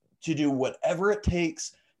to do whatever it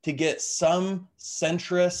takes to get some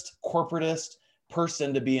centrist, corporatist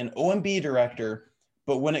person to be an OMB director.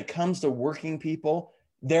 But when it comes to working people,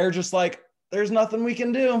 they're just like, there's nothing we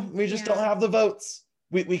can do. We just don't have the votes.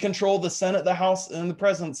 We control the Senate, the House, and the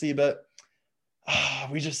presidency, but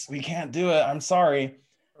we can't do it. I'm sorry.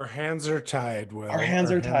 Our hands are tied, Will. Our hands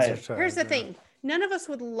are tied. Here's the thing. None of us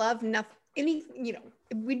would love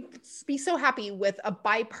we'd be so happy with a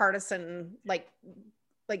bipartisan like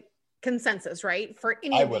consensus, right? For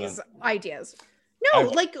any of these ideas. No,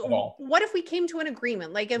 like what if we came to an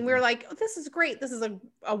agreement? Like, and we were like, oh, this is great. This is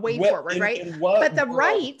a way forward, right? But the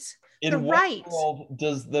right. In what world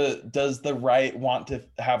does the right want to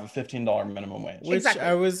have a $15 minimum wage? Which exactly.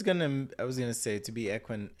 I was gonna say, to be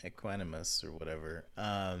equanimous or whatever.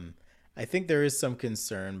 I think there is some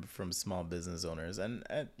concern from small business owners, and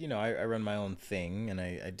I run my own thing, and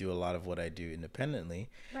I do a lot of what I do independently.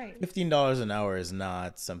 Right. $15 an hour is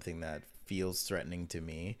not something that feels threatening to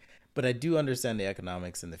me, but I do understand the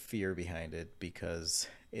economics and the fear behind it, because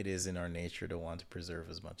it is in our nature to want to preserve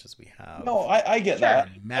as much as we have. No, I get that.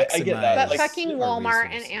 I get that. But fucking Walmart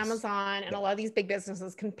and Amazon and a lot of these big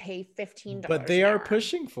businesses can pay $15. But they are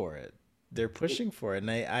pushing for it. They're pushing for it,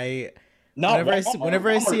 and whenever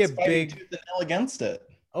I see a big against it.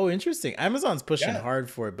 Oh, interesting. Amazon's pushing hard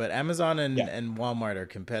for it, but Amazon and Walmart are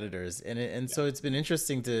competitors, and so it's been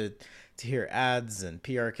interesting to hear ads and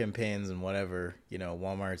PR campaigns and whatever.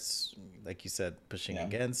 Walmart's, like you said, pushing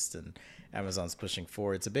against, and Amazon's pushing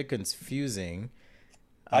for. It's a bit confusing.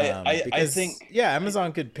 I think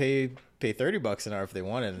Amazon could pay $30 an hour if they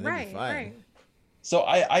wanted, and they'd be fine. Right. So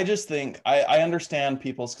I just think I understand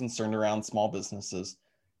people's concern around small businesses.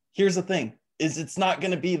 Here's the thing: is it's not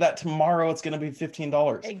going to be that tomorrow it's going to be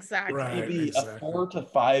 $15. Exactly. Right, it's going to be a 4 to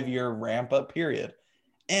 5 year ramp up period,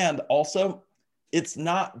 and also it's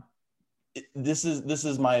not. This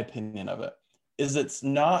is my opinion of it. Is it's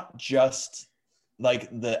not just like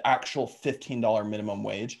the actual $15 minimum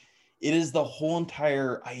wage. It is the whole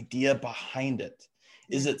entire idea behind it.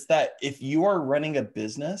 It's that if you are running a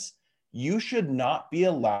business, you should not be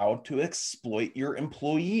allowed to exploit your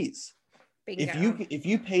employees. Bingo. If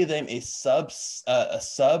you pay them a sub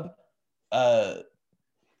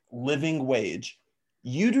living wage,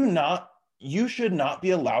 you do not you should not be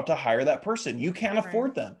allowed to hire that person. You can't Right.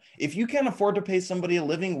 afford them. If you can't afford to pay somebody a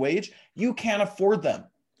living wage, you can't afford them.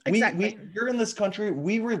 Exactly. Here in this country,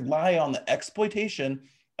 we rely on the exploitation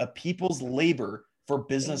of people's labor for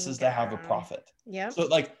businesses to have a Bingo. profit. Yep. So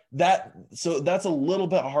like that, so that's a little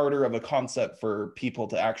bit harder of a concept for people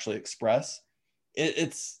to actually express.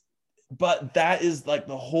 But that is like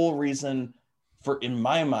the whole reason for, in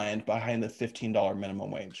my mind, behind the $15 minimum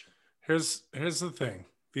wage. Here's the thing.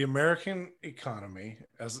 The American economy,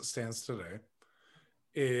 as it stands today,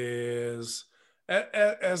 is,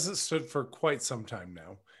 as it stood for quite some time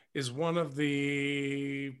now, is one of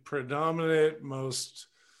the predominant, most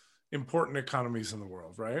important economies in the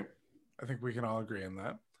world, right? I think we can all agree on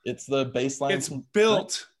that. It's the baseline. It's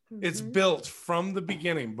built Mhm. from the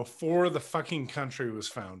beginning, before the fucking country was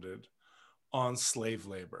founded, on slave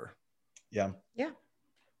labor. Yeah. Yeah.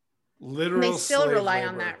 Literal And they still slave rely labor.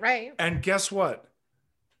 on that, right? And guess what?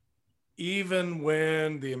 Even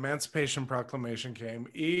when the Emancipation Proclamation came,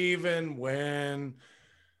 even when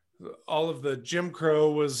all of the Jim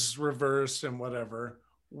Crow was reversed and whatever,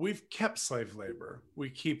 we've kept slave labor. We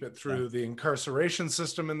keep it through the incarceration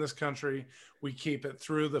system in this country. We keep it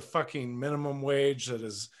through the fucking minimum wage that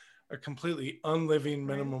is a completely unliving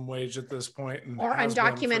minimum wage at this point, and Or has been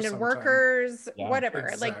for undocumented some workers, Yeah,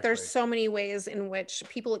 whatever. Like there's exactly. so many ways in which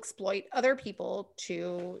people exploit other people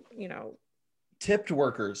to, Tipped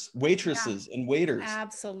workers, waitresses, and waiters.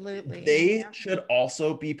 absolutely. They Yep. should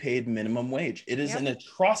also be paid minimum wage. It is Yep. an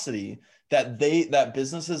atrocity that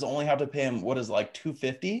businesses only have to pay them what is like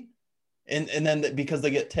 $2.50, and then because they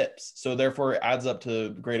get tips, so therefore it adds up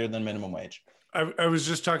to greater than minimum wage. I was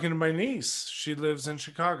just talking to my niece. She lives in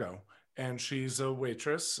Chicago, and she's a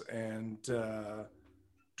waitress. And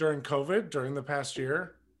during COVID, during the past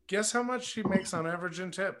year, guess how much she makes on average in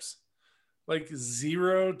tips? Like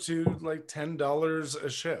 $0 to like $10 a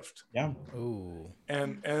shift. Yeah. Ooh.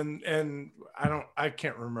 And I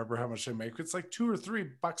can't remember how much they make. It's like $2 or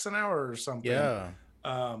 $3 an hour or something. Yeah.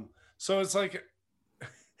 So it's like,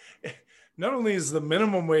 not only is the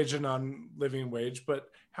minimum wage a non-living wage, but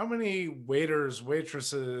how many waiters,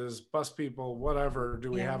 waitresses, bus people, whatever do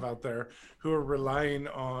we have out there who are relying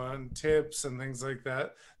on tips and things like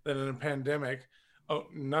that in a pandemic? Oh,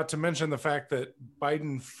 not to mention the fact that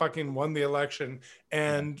Biden fucking won the election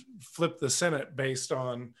and flipped the Senate based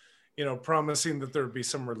on, promising that there'd be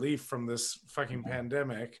some relief from this fucking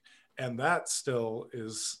pandemic. And that still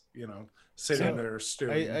is, sitting So, there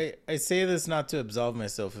stewing. I say this not to absolve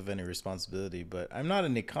myself of any responsibility, but I'm not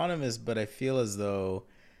an economist, but I feel as though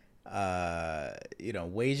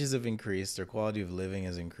wages have increased, their quality of living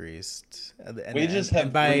has increased. Wages have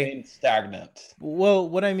remained stagnant. Well,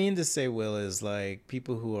 what I mean to say, Will, is like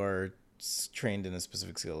people who are trained in a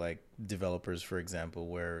specific skill, like developers, for example,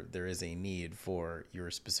 where there is a need for your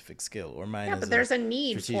specific skill, or mine. Yeah, is but there's a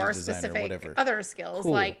need strategic for designer, specific whatever. other skills,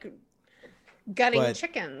 Cool. like gutting But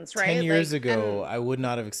chickens, right? 10 years Like, ago, and- I would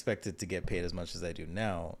not have expected to get paid as much as I do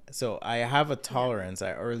now. So I have a tolerance,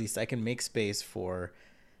 or at least I can make space for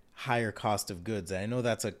higher cost of goods. And I know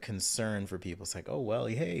that's a concern for people. It's like, oh, well,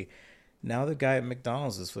 hey, now the guy at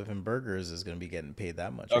McDonald's is flipping burgers is going to be getting paid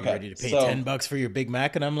that much. Are you Okay, ready to pay so- $10 for your Big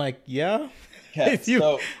Mac? And I'm like, yeah. Okay,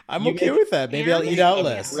 I'm you okay make- with that. Maybe I'll And- eat out You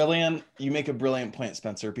less. make a brilliant point,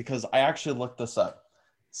 Spencer, because I actually looked this up.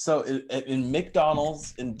 So in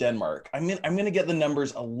McDonald's in Denmark, I'm going to get the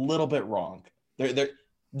numbers a little bit wrong. They're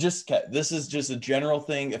just, this is just a general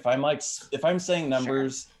thing. If I'm saying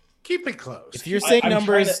numbers, Keep it close. If you're saying I'm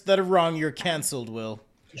numbers trying to- that are wrong, you're canceled, Will.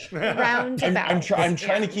 roundabout. I'm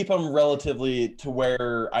trying to keep them relatively to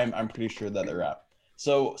where I'm pretty sure that they're at.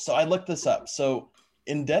 So I looked this up. So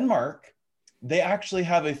in Denmark, they actually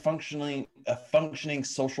have a functioning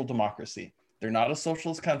social democracy. They're not a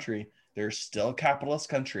socialist country. They're still a capitalist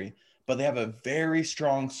country, but they have a very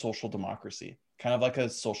strong social democracy, kind of like a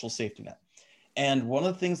social safety net. And one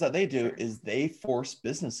of the things that they do is they force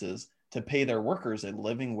businesses to pay their workers a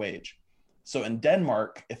living wage. So in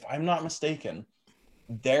Denmark, if I'm not mistaken,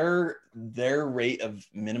 their rate of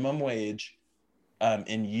minimum wage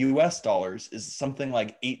in US dollars is something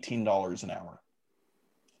like $18 an hour.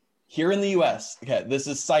 Here in the US, okay, this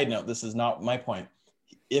is side note, this is not my point.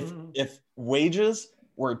 If wages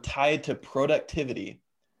were tied to productivity,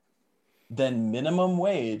 then minimum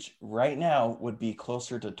wage right now would be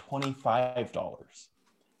closer to $25.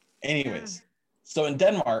 Anyways, so in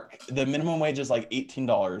Denmark, the minimum wage is like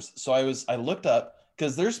 $18. So I looked up,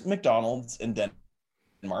 because there's McDonald's in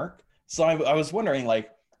Denmark. So I was wondering,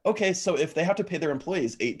 like, okay, so if they have to pay their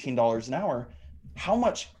employees $18 an hour, how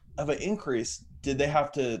much of an increase did they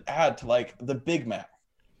have to add to like the Big Mac?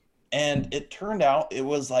 And it turned out it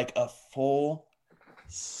was like a full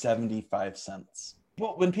 75 cents.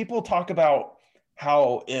 Well, when people talk about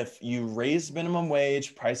how if you raise minimum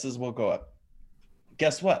wage, prices will go up,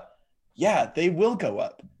 guess what? Yeah, they will go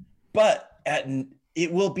up, but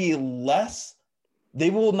it will be less. They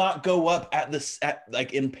will not go up at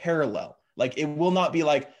like in parallel. Like it will not be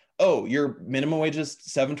like, oh, your minimum wage is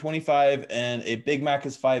 $7.25 and a Big Mac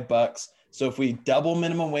is $5. So if we double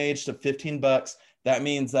minimum wage to $15, that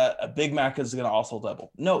means that a Big Mac is going to also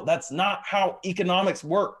double. No, that's not how economics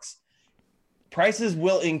works. Prices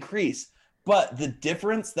will increase, but the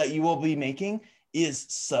difference that you will be making is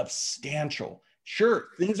substantial. Sure,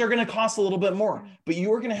 things are going to cost a little bit more, but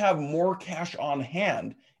you are going to have more cash on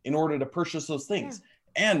hand in order to purchase those things.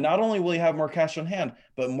 Yeah. And not only will you have more cash on hand,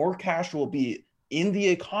 but more cash will be in the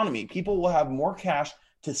economy. People will have more cash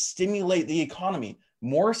to stimulate the economy.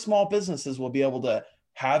 More small businesses will be able to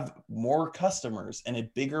have more customers and a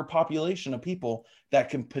bigger population of people that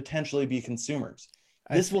can potentially be consumers.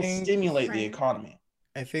 This will stimulate the economy.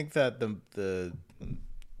 I think that the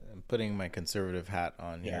I'm putting my conservative hat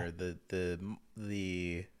on here.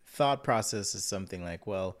 The thought process is something like,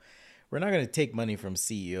 well, we're not going to take money from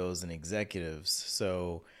CEOs and executives.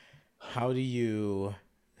 So how do you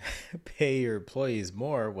pay your employees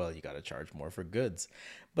more? Well, you got to charge more for goods.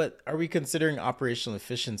 But are we considering operational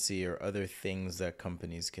efficiency or other things that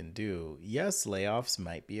companies can do? Yes, layoffs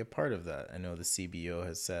might be a part of that. I know the CBO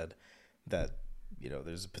has said that,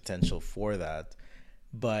 there's a potential for that.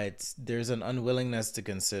 But there's an unwillingness to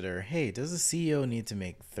consider, hey, does the CEO need to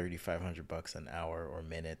make $3,500 an hour or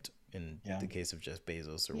minute in the case of Jeff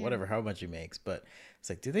Bezos or whatever, how much he makes? But it's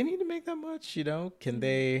like, do they need to make that much? Can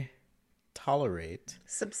they tolerate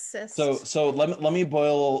subsist? So let me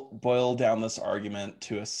boil down this argument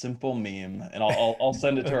to a simple meme, and I'll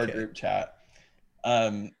send it to our group chat.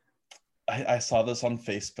 I saw this on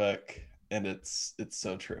Facebook, and it's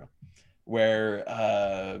so true. Where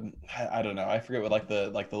I don't know, I forget what the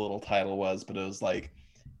little title was, but it was like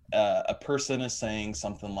a person is saying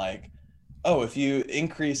something like, oh, if you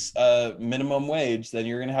increase minimum wage, then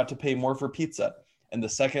you're gonna have to pay more for pizza. And the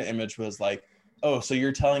second image was like, oh, so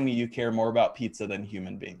you're telling me you care more about pizza than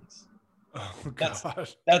human beings. Oh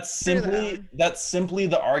gosh. That's simply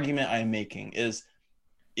the argument I'm making, is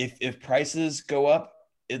if prices go up,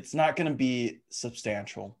 it's not going to be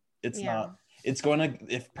substantial. It's not. It's going to,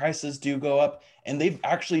 if prices do go up, and they've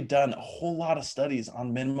actually done a whole lot of studies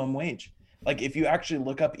on minimum wage. Like if you actually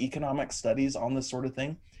look up economic studies on this sort of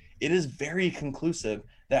thing, it is very conclusive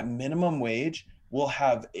that minimum wage will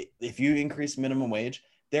have, if you increase minimum wage,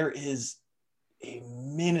 there is a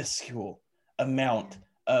minuscule amount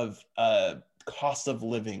of cost of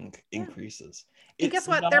living increases. And guess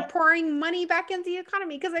what? They're pouring money back into the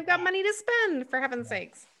economy because they've got money to spend, for heaven's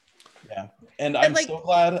sakes. Yeah. And I'm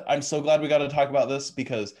so glad we got to talk about this,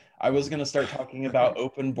 because I was going to start talking about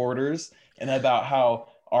open borders and about how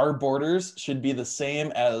our borders should be the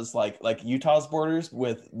same as like Utah's borders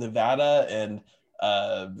with Nevada and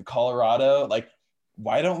Colorado. Like,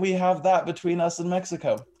 why don't we have that between us and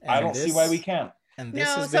Mexico? I don't see why we can't. And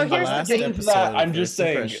this has been the last episode. I'm just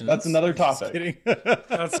saying that's another topic.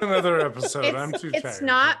 That's another episode. I'm too tired. It's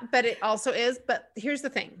not, but it also is. But here's the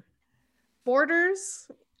thing: borders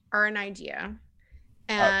are an idea,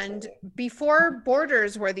 and before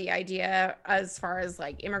borders were the idea, as far as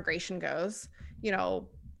like immigration goes,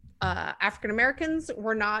 African Americans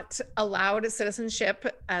were not allowed citizenship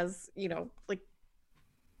as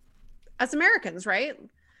as Americans, right?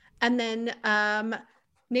 And then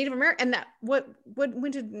Native American, and that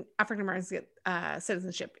when did African Americans get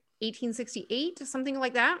citizenship? 1868, something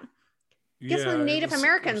like that. Guess when Native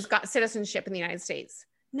Americans got citizenship in the United States?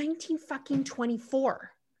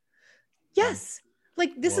 1924. Yes,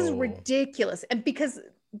 like this is ridiculous, and because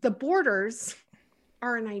the borders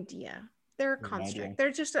are an idea, they're a construct.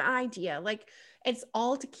 They're just an idea. Like it's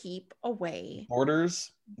all to keep away.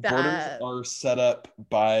 Borders are set up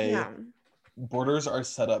by. Borders are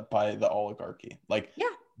set up by the oligarchy.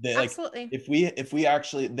 Absolutely. If we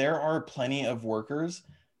actually, there are plenty of workers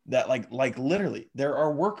that like literally there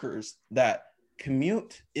are workers that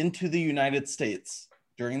commute into the United States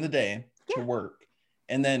during the day to work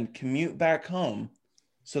and then commute back home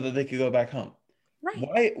so that they could go back home.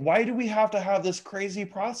 Right. Why do we have to have this crazy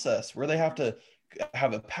process where they have to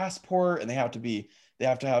have a passport and they have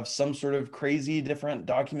to have some sort of crazy different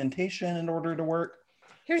documentation in order to work?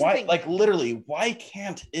 Here's the thing. Like literally, why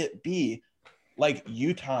can't it be like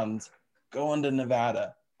Utahns going to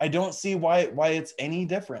Nevada? I don't see why it's any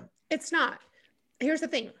different. It's not. Here's the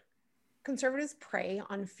thing. Conservatives prey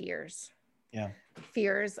on fears. Yeah.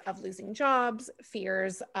 Fears of losing jobs,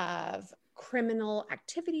 fears of criminal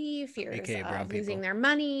activity, fears AKA brown of losing people. their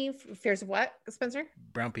money, fears of what, Spencer?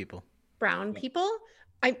 Brown people. Brown people.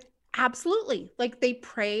 I absolutely, like, they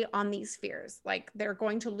prey on these fears, like they're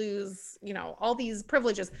going to lose, you know, all these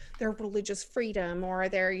privileges, their religious freedom, or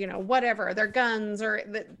their, you know, whatever, their guns, or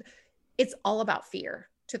it's all about fear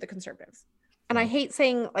to the conservatives. And I hate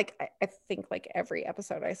saying, like, I think like every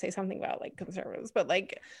episode I say something about like conservatives, but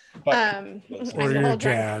like But I'm Or the your whole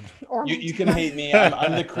dad. or you can hate me.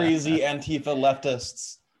 I'm the crazy Antifa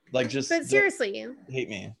leftists. Like, just but seriously, hate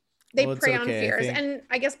me. they Well, it's prey on okay, I fears, think- and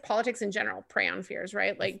I guess politics in general prey on fears,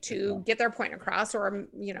 right? Like to get their point across, or,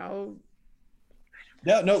 you know,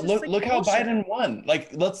 No, It's just look like how bullshit. Biden won.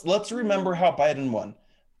 Like, let's remember how Biden won.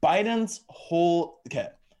 Biden's whole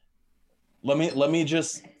Let me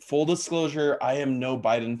just full disclosure. I am no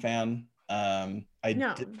Biden fan. I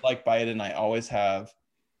No. did like Biden. I always have.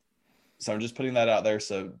 So I'm just putting that out there.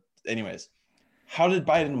 So, anyways, how did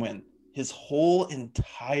Biden win? His whole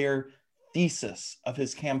entire thesis of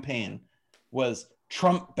his campaign was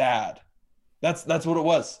Trump bad. That's what it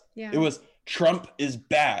was. yeah, It was Trump is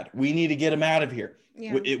bad. We need to get him out of here.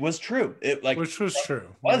 yeah. It was true. It like Which was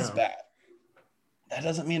true. was Yeah. bad. That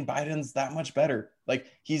doesn't mean Biden's that much better. Like,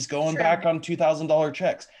 he's going True. back on $2,000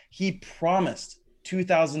 checks. He promised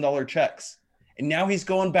 $2,000 checks, and now he's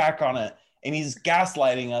going back on it, and he's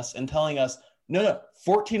gaslighting us and telling us, no,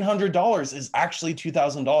 $1,400 is actually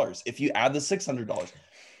 $2,000 if you add the $600.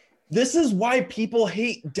 This is why people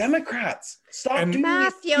hate Democrats. Stop And- doing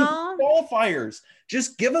Math, these y'all. qualifiers.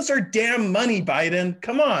 Just give us our damn money, Biden.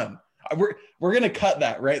 Come on. We're gonna cut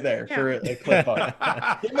that right there for a clip on it.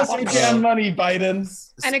 Give us our damn money, Biden.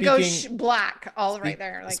 And it goes black all right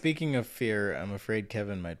there. Like, Speaking of fear, I'm afraid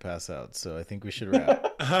Kevin might pass out, so I think we should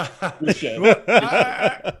wrap. We should.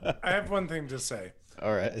 I have one thing to say.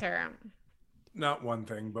 All right. Tara. Not one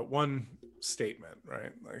thing, but one statement,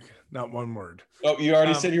 right? Like, not one word. Oh, you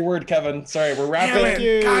already said your word, Kevin. Sorry, we're Damn wrapping. it.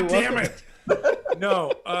 you. God damn Welcome. it.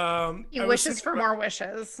 No. He I was wishes thinking for about- more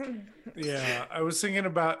wishes. Yeah, I was thinking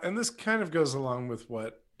about, and this kind of goes along with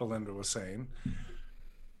what Belinda was saying.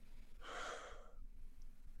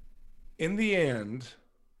 In the end,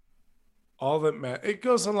 all that it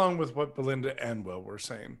goes along with what Belinda and Will were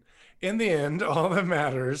saying. In the end, all that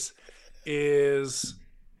matters is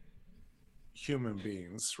human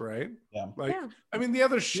beings, right? Yeah. Like, Yeah. I mean, the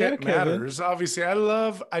other shit Kevin. matters. Obviously, I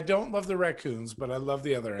don't love the raccoons, but I love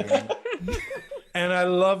the other animals. And I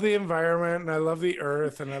love the environment, and I love the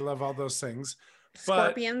earth, and I love all those things. But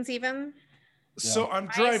Scorpions, even. so I'm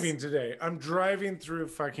Nice. driving today. I'm driving through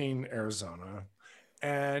fucking Arizona.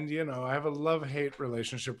 And, you know, I have a love-hate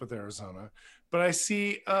relationship with Arizona. But I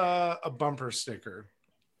see a bumper sticker.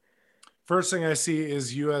 First thing I see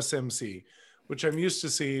is USMC, which I'm used to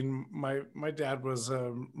seeing. My dad was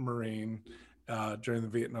a Marine during the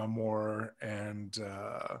Vietnam War, and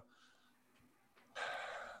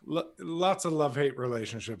lots of love-hate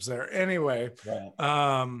relationships there. Anyway,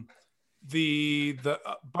 Right. the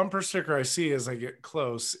bumper sticker I see as I get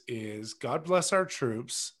close is "God bless our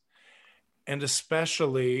troops, and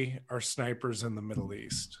especially our snipers in the Middle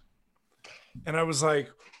East." And I was like,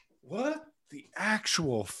 "What the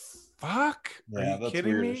actual fuck? Yeah, Are you that's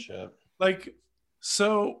kidding weird me?" as shit. Like,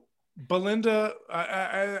 so Belinda,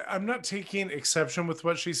 I'm not taking exception with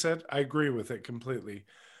what she said. I agree with it completely,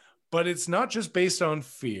 but it's not just based on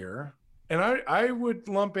fear. And I would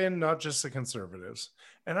lump in not just the conservatives.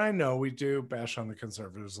 And I know we do bash on the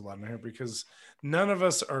conservatives a lot in here because none of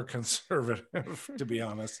us are conservative, to be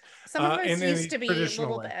honest. Some of us in any used to be a traditional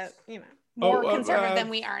little way. bit, you know, more Oh, conservative than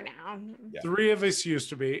we are now. Yeah. 3 of us used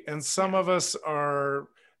to be, and some of us are.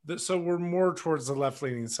 So we're more towards the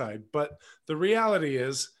left-leaning side. But the reality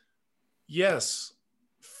is, yes,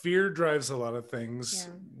 fear drives a lot of things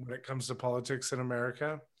Yeah. when it comes to politics in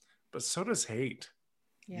America, but so does hate.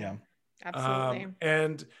 Yeah. Absolutely.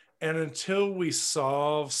 And until we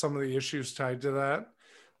solve some of the issues tied to that,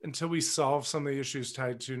 until we solve some of the issues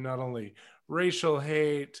tied to not only racial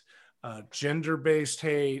hate, gender-based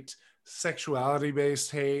hate,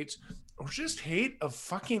 sexuality-based hate, or just hate of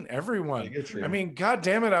fucking everyone. Bigotry. I mean, God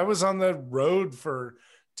damn it, I was on the road for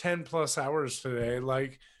 10 plus hours today.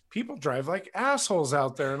 Like, people drive like assholes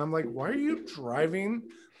out there. And I'm like, why are you driving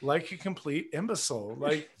like a complete imbecile?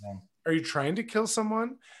 Like, Yeah. are you trying to kill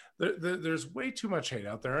someone? There's way too much hate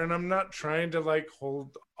out there. And I'm not trying to like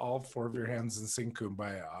hold all 4 of your hands and sing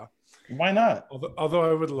Kumbaya. Why not? Although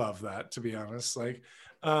I would love that, to be honest. Like,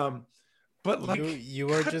 but like,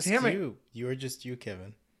 You are God just damn it. you. You are just you,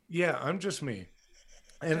 Kevin. yeah, I'm just me.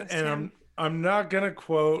 And Just and him. I'm not gonna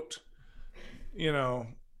quote, you know,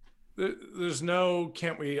 there's no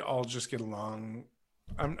can't we all just get along.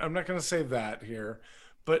 I'm not gonna say that here,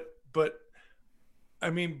 but I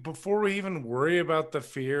mean, before we even worry about the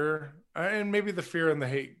fear, and maybe the fear and the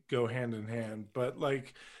hate go hand in hand, but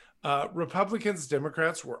like Republicans,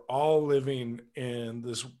 Democrats, we're all living in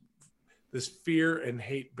this fear and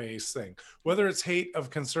hate based thing, whether it's hate of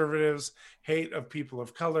conservatives, hate of people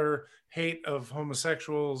of color, hate of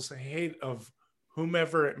homosexuals, hate of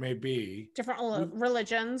whomever it may be. Different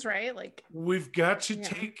religions, right? Like, We've got to Yeah.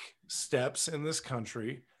 take steps in this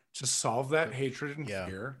country to solve that hatred and Yeah.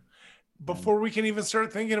 fear before we can even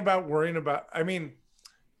start thinking about worrying about. I mean,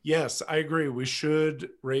 yes, I agree. We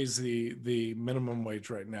should raise the minimum wage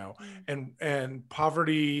right now, and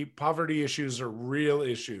poverty issues are real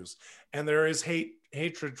issues, and there is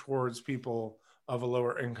hatred towards people of a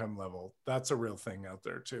lower income level. That's a real thing out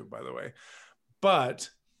there too, by the way. But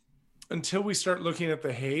until we start looking at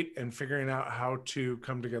the hate and figuring out how to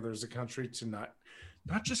come together as a country to not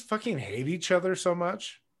just fucking hate each other so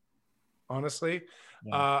much, honestly,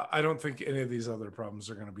 I don't think any of these other problems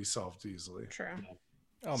are going to be solved easily. true.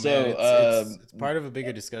 Oh So, man, it's part of a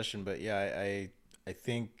bigger discussion, but yeah, I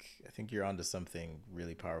think you're onto something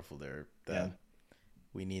really powerful there that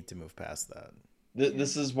we need to move past that.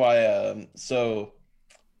 This is why. So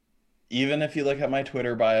even if you look at my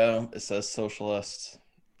Twitter bio, it says socialist.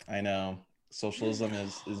 I know socialism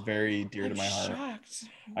is very dear to my heart. Shocked.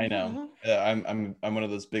 I know. I'm one of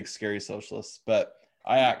those big scary socialists, but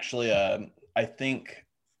I actually I think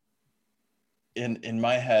in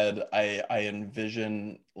my head I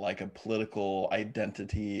envision like a political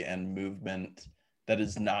identity and movement that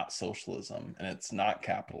is not socialism and it's not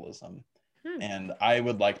capitalism. And I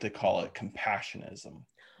would like to call it compassionism.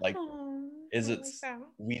 Like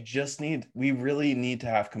we really need to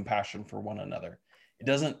have compassion for one another. It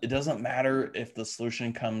doesn't matter if the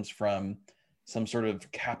solution comes from some sort of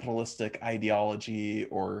capitalistic ideology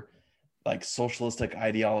or like socialistic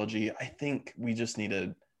ideology. I think we just need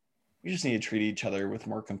to treat each other with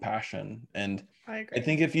more compassion. And I agree. I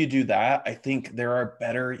think if you do that, I think there are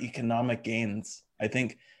better economic gains. I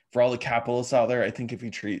think for all the capitalists out there, I think if you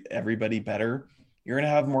treat everybody better, you're going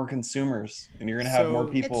to have more consumers and you're going to have more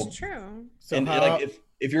people. It's true. So And like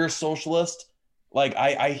if you're a socialist, like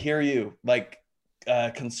I hear you, like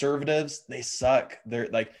conservatives, they suck. They're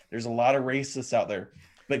like, there's a lot of racists out there,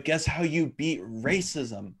 but guess how you beat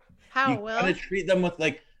racism? How You will gotta treat them with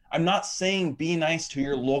like, I'm not saying be nice to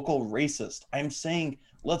your local racist. I'm saying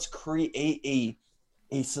let's create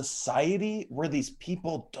a society where these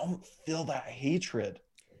people don't feel that hatred,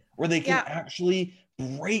 where they can actually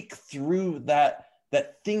break through that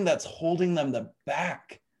thing that's holding them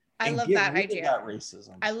back. I and love get that rid of idea. that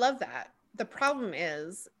racism. I love that. The problem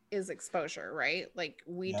is exposure, right? Like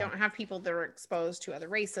we don't have people that are exposed to other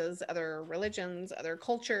races, other religions, other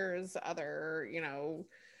cultures, other,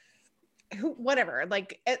 whatever,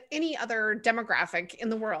 like any other demographic in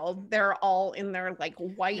the world. They're all in their like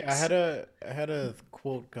white. Yeah, I had a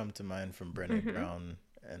quote come to mind from Brené Brown,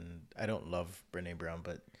 and I don't love Brené Brown,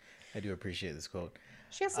 but I do appreciate this quote.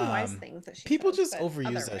 She has some wise things that she People says, just but overuse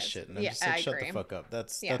that otherwise- shit, and I'm Yeah, just like, I shut agree. the fuck up.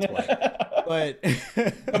 That's Yeah. why. But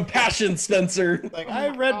Compassion, Spencer. like Oh I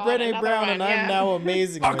my read God, Brené another Brown, one, and yeah. I'm now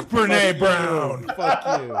amazing. Fuck Like, Brené you, Brown.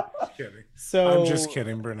 Fuck you. Just kidding. So I'm just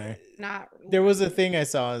kidding, Brené. Not There was a thing I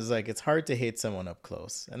saw. Is like it's hard to hate someone up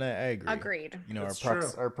close, and I agree. agreed. You know, That's true.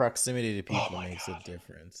 our proximity to people my makes God. a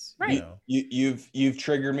difference. Right. You know? You've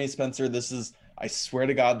triggered me, Spencer. I swear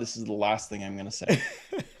to God, this is the last thing I'm gonna say.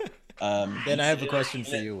 Then I have a question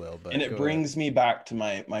for you, Will. But And it brings me back to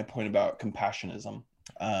my point about compassionism.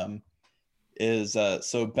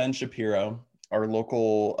 So Ben Shapiro, our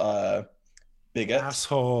local bigot,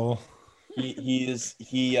 Asshole. He's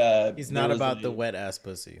there not was about the wet ass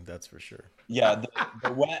pussy. That's for sure. the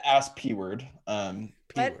wet ass p word. Wet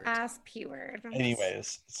P-word. ass p word.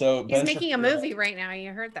 Anyways, so He's Ben making a Shapiro- movie right now.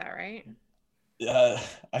 You heard that, right?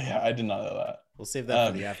 I did not know that. We'll save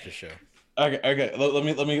that for the after show. Okay. Let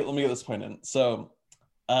me get this point in. So,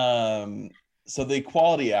 so the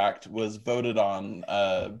Equality Act was voted on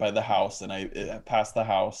by the House, and it passed the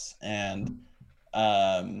House, and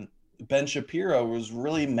Ben Shapiro was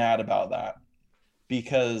really mad about that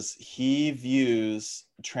because he views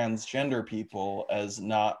transgender people as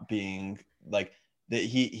not being like that.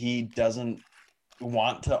 He doesn't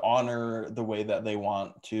want to honor the way that they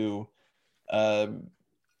want to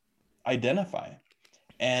identify,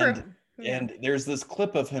 and. True. Yeah. And there's this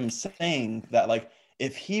clip of him saying that, like,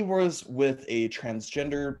 if he was with a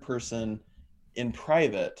transgender person in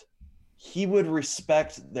private, he would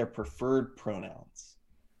respect their preferred pronouns.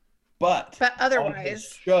 But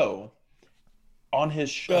otherwise, on his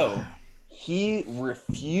show, he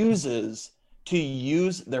refuses to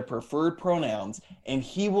use their preferred pronouns, and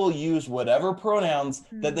he will use whatever pronouns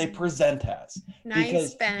that they present as. Nice,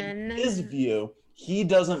 Because Ben. in his view, he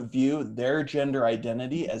doesn't view their gender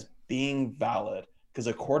identity as being valid. Because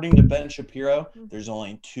according to Ben Shapiro, there's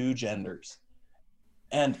only 2 genders.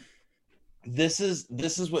 And this is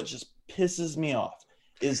what just pisses me off.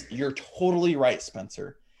 Is you're totally right,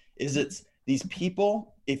 Spencer. Is it's these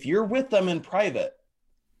people, if you're with them in private,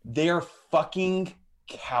 they're fucking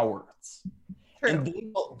cowards. True. And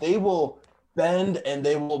they will bend and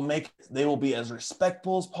they will be as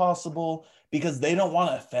respectful as possible because they don't want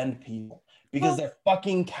to offend people, because they're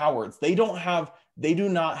fucking cowards. They do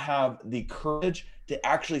not have the courage to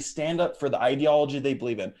actually stand up for the ideology they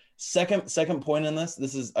believe in. Second point in this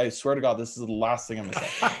is, I swear to God, this is the last thing I'm gonna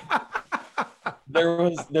say.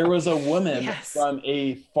 There was a woman from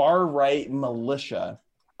a far right militia.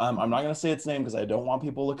 I'm not going to say its name because I don't want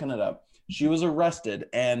people looking it up. She was arrested,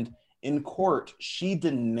 and in court, she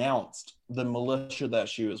denounced the militia that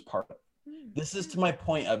she was part of. This is to my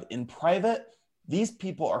point of, in private, these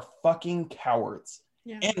people are fucking cowards.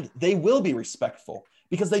 Yeah. And they will be respectful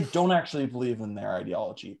because they don't actually believe in their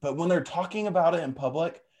ideology. But when they're talking about it in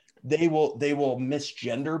public, they will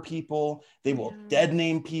misgender people. They will dead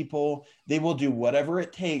name people. They will do whatever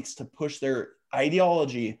it takes to push their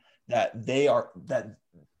ideology that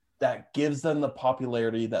gives them the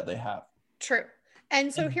popularity that they have. True.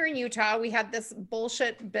 And so here in Utah, we had this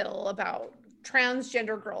bullshit bill about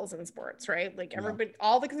transgender girls in sports, right? Like everybody,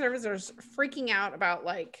 all the conservatives are freaking out about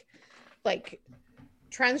like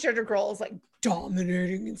transgender girls like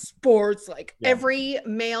dominating in sports. Like every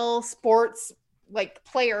male sports like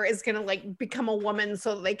player is gonna like become a woman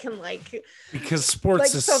so that they can like, because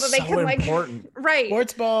sports is so important. Right.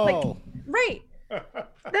 Sports ball. Right. That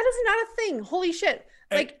is not a thing. Holy shit.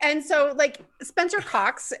 Like, and so like Spencer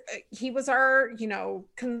Cox, he was our,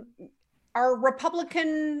 our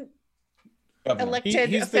Republican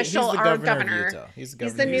elected official, our governor. He's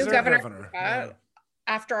the new governor.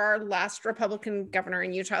 After our last Republican governor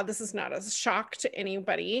in Utah. This is not a shock to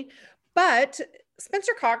anybody, but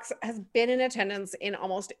Spencer Cox has been in attendance in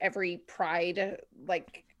almost every Pride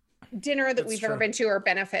like dinner that we've ever been to, or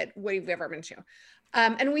benefit we've ever been to.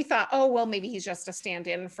 And we thought, oh, well, maybe he's just a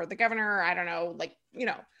stand-in for the governor. I don't know,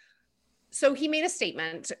 So he made a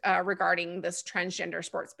statement regarding this transgender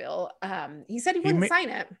sports bill. He said he wouldn't sign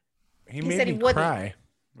it. He made me cry.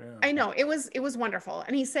 Yeah. I know, it was wonderful.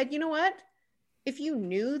 And he said, you know what? If you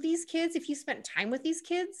knew these kids, if you spent time with these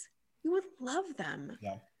kids, you would love them.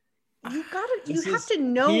 Yeah. You have to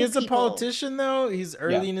know. He is a politician, though. He's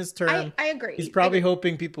early in his term. I agree. He's probably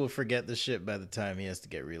hoping people forget the shit by the time he has to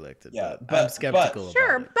get reelected. Yeah, but I'm skeptical.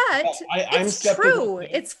 I'm skeptical. True.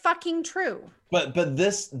 It's fucking true. But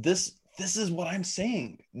this is what I'm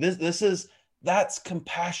saying. That's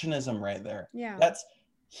compassionism right there. Yeah.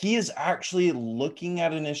 He is actually looking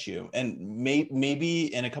at an issue, and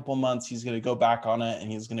maybe in a couple months he's going to go back on it, and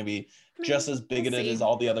he's going to be just as bigoted as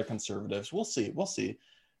all the other conservatives. We'll see.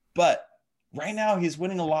 But right now he's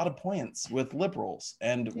winning a lot of points with liberals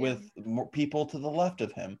and with more people to the left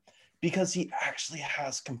of him because he actually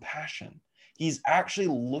has compassion. He's actually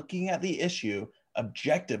looking at the issue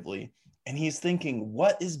objectively, and he's thinking,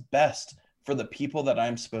 what is best for the people that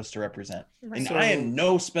I'm supposed to represent? Right. And I am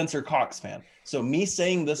no Spencer Cox fan. So me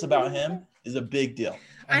saying this about him is a big deal.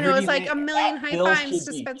 I know, it's like a million high fives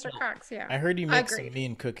to Spencer Cox. Yeah. I heard he makes some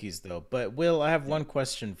mean cookies though. But Will, I have one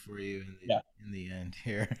question for you in the end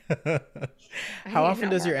here. How often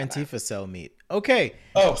does your Antifa cell meet? Okay.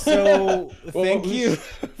 Oh, so thank you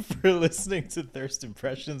for listening to Thirst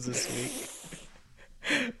Impressions this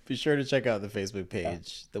week. Be sure to check out the Facebook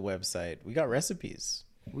page, the website. We got recipes.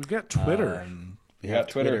 We got Twitter. We got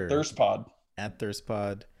Twitter. ThirstPod. At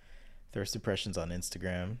ThirstPod. Thirst Impressions on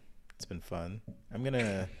Instagram. It's been fun.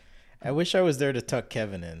 I wish I was there to tuck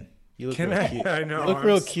Kevin in. You look real cute. I know. You look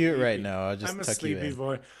real cute right now. I'll just tuck you in. I'm a sleepy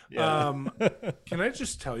boy. Yeah. Can I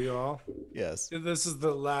just tell you all? Yes. This is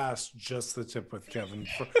the last Just the Tip with Kevin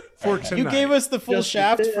for tonight. You gave us the full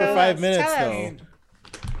shaft for 5 minutes, though.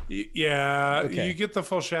 Yeah, you get the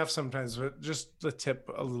full shaft sometimes, but just the tip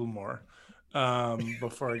a little more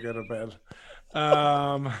before I go to bed.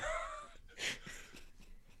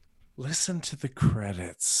 Listen to the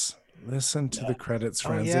credits. Listen to the credits,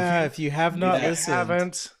 friends. If you have not listened,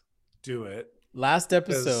 haven't, do it. Last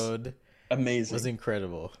episode, amazing, was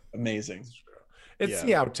incredible. Amazing. It's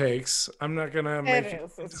the outtakes. I'm not gonna make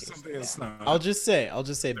it something it's not. I'll just say,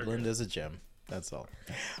 Belinda's a gem. That's all.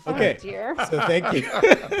 Okay. So thank you.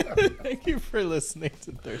 Thank you for listening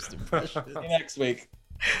to Thirst Impressions. See you next week.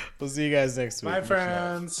 We'll see you guys next week. Bye,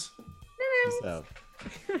 friends. Peace out.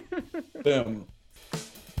 Boom.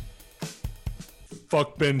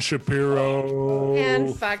 Fuck Ben Shapiro.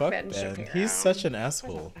 And fuck Fuck Ben Shapiro. He's such an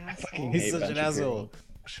asshole. Asshole. He's hate such Ben an Shapiro. asshole.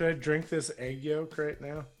 Should I drink this egg yolk right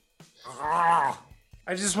now?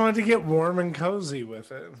 I just wanted to get warm and cozy with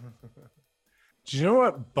it. Do you know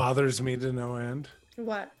what bothers me to no end?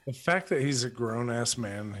 What? The fact that he's a grown-ass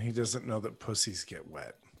man, he doesn't know that pussies get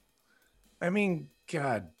wet. I mean,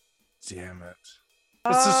 god damn it.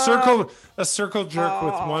 It's a circle jerk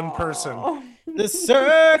with one person. The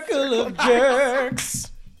circle of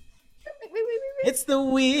jerks. Wait. It's the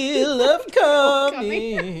wheel of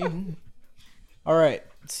coming. All right,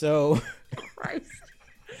 so Christ.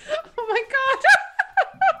 Oh my god.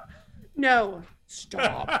 No.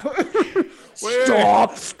 Stop.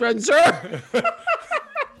 Stop, Spencer.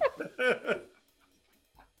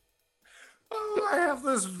 Oh, I have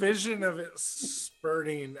this vision of it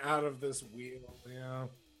spurting out of this wheel. Yeah.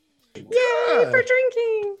 Yay for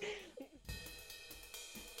drinking.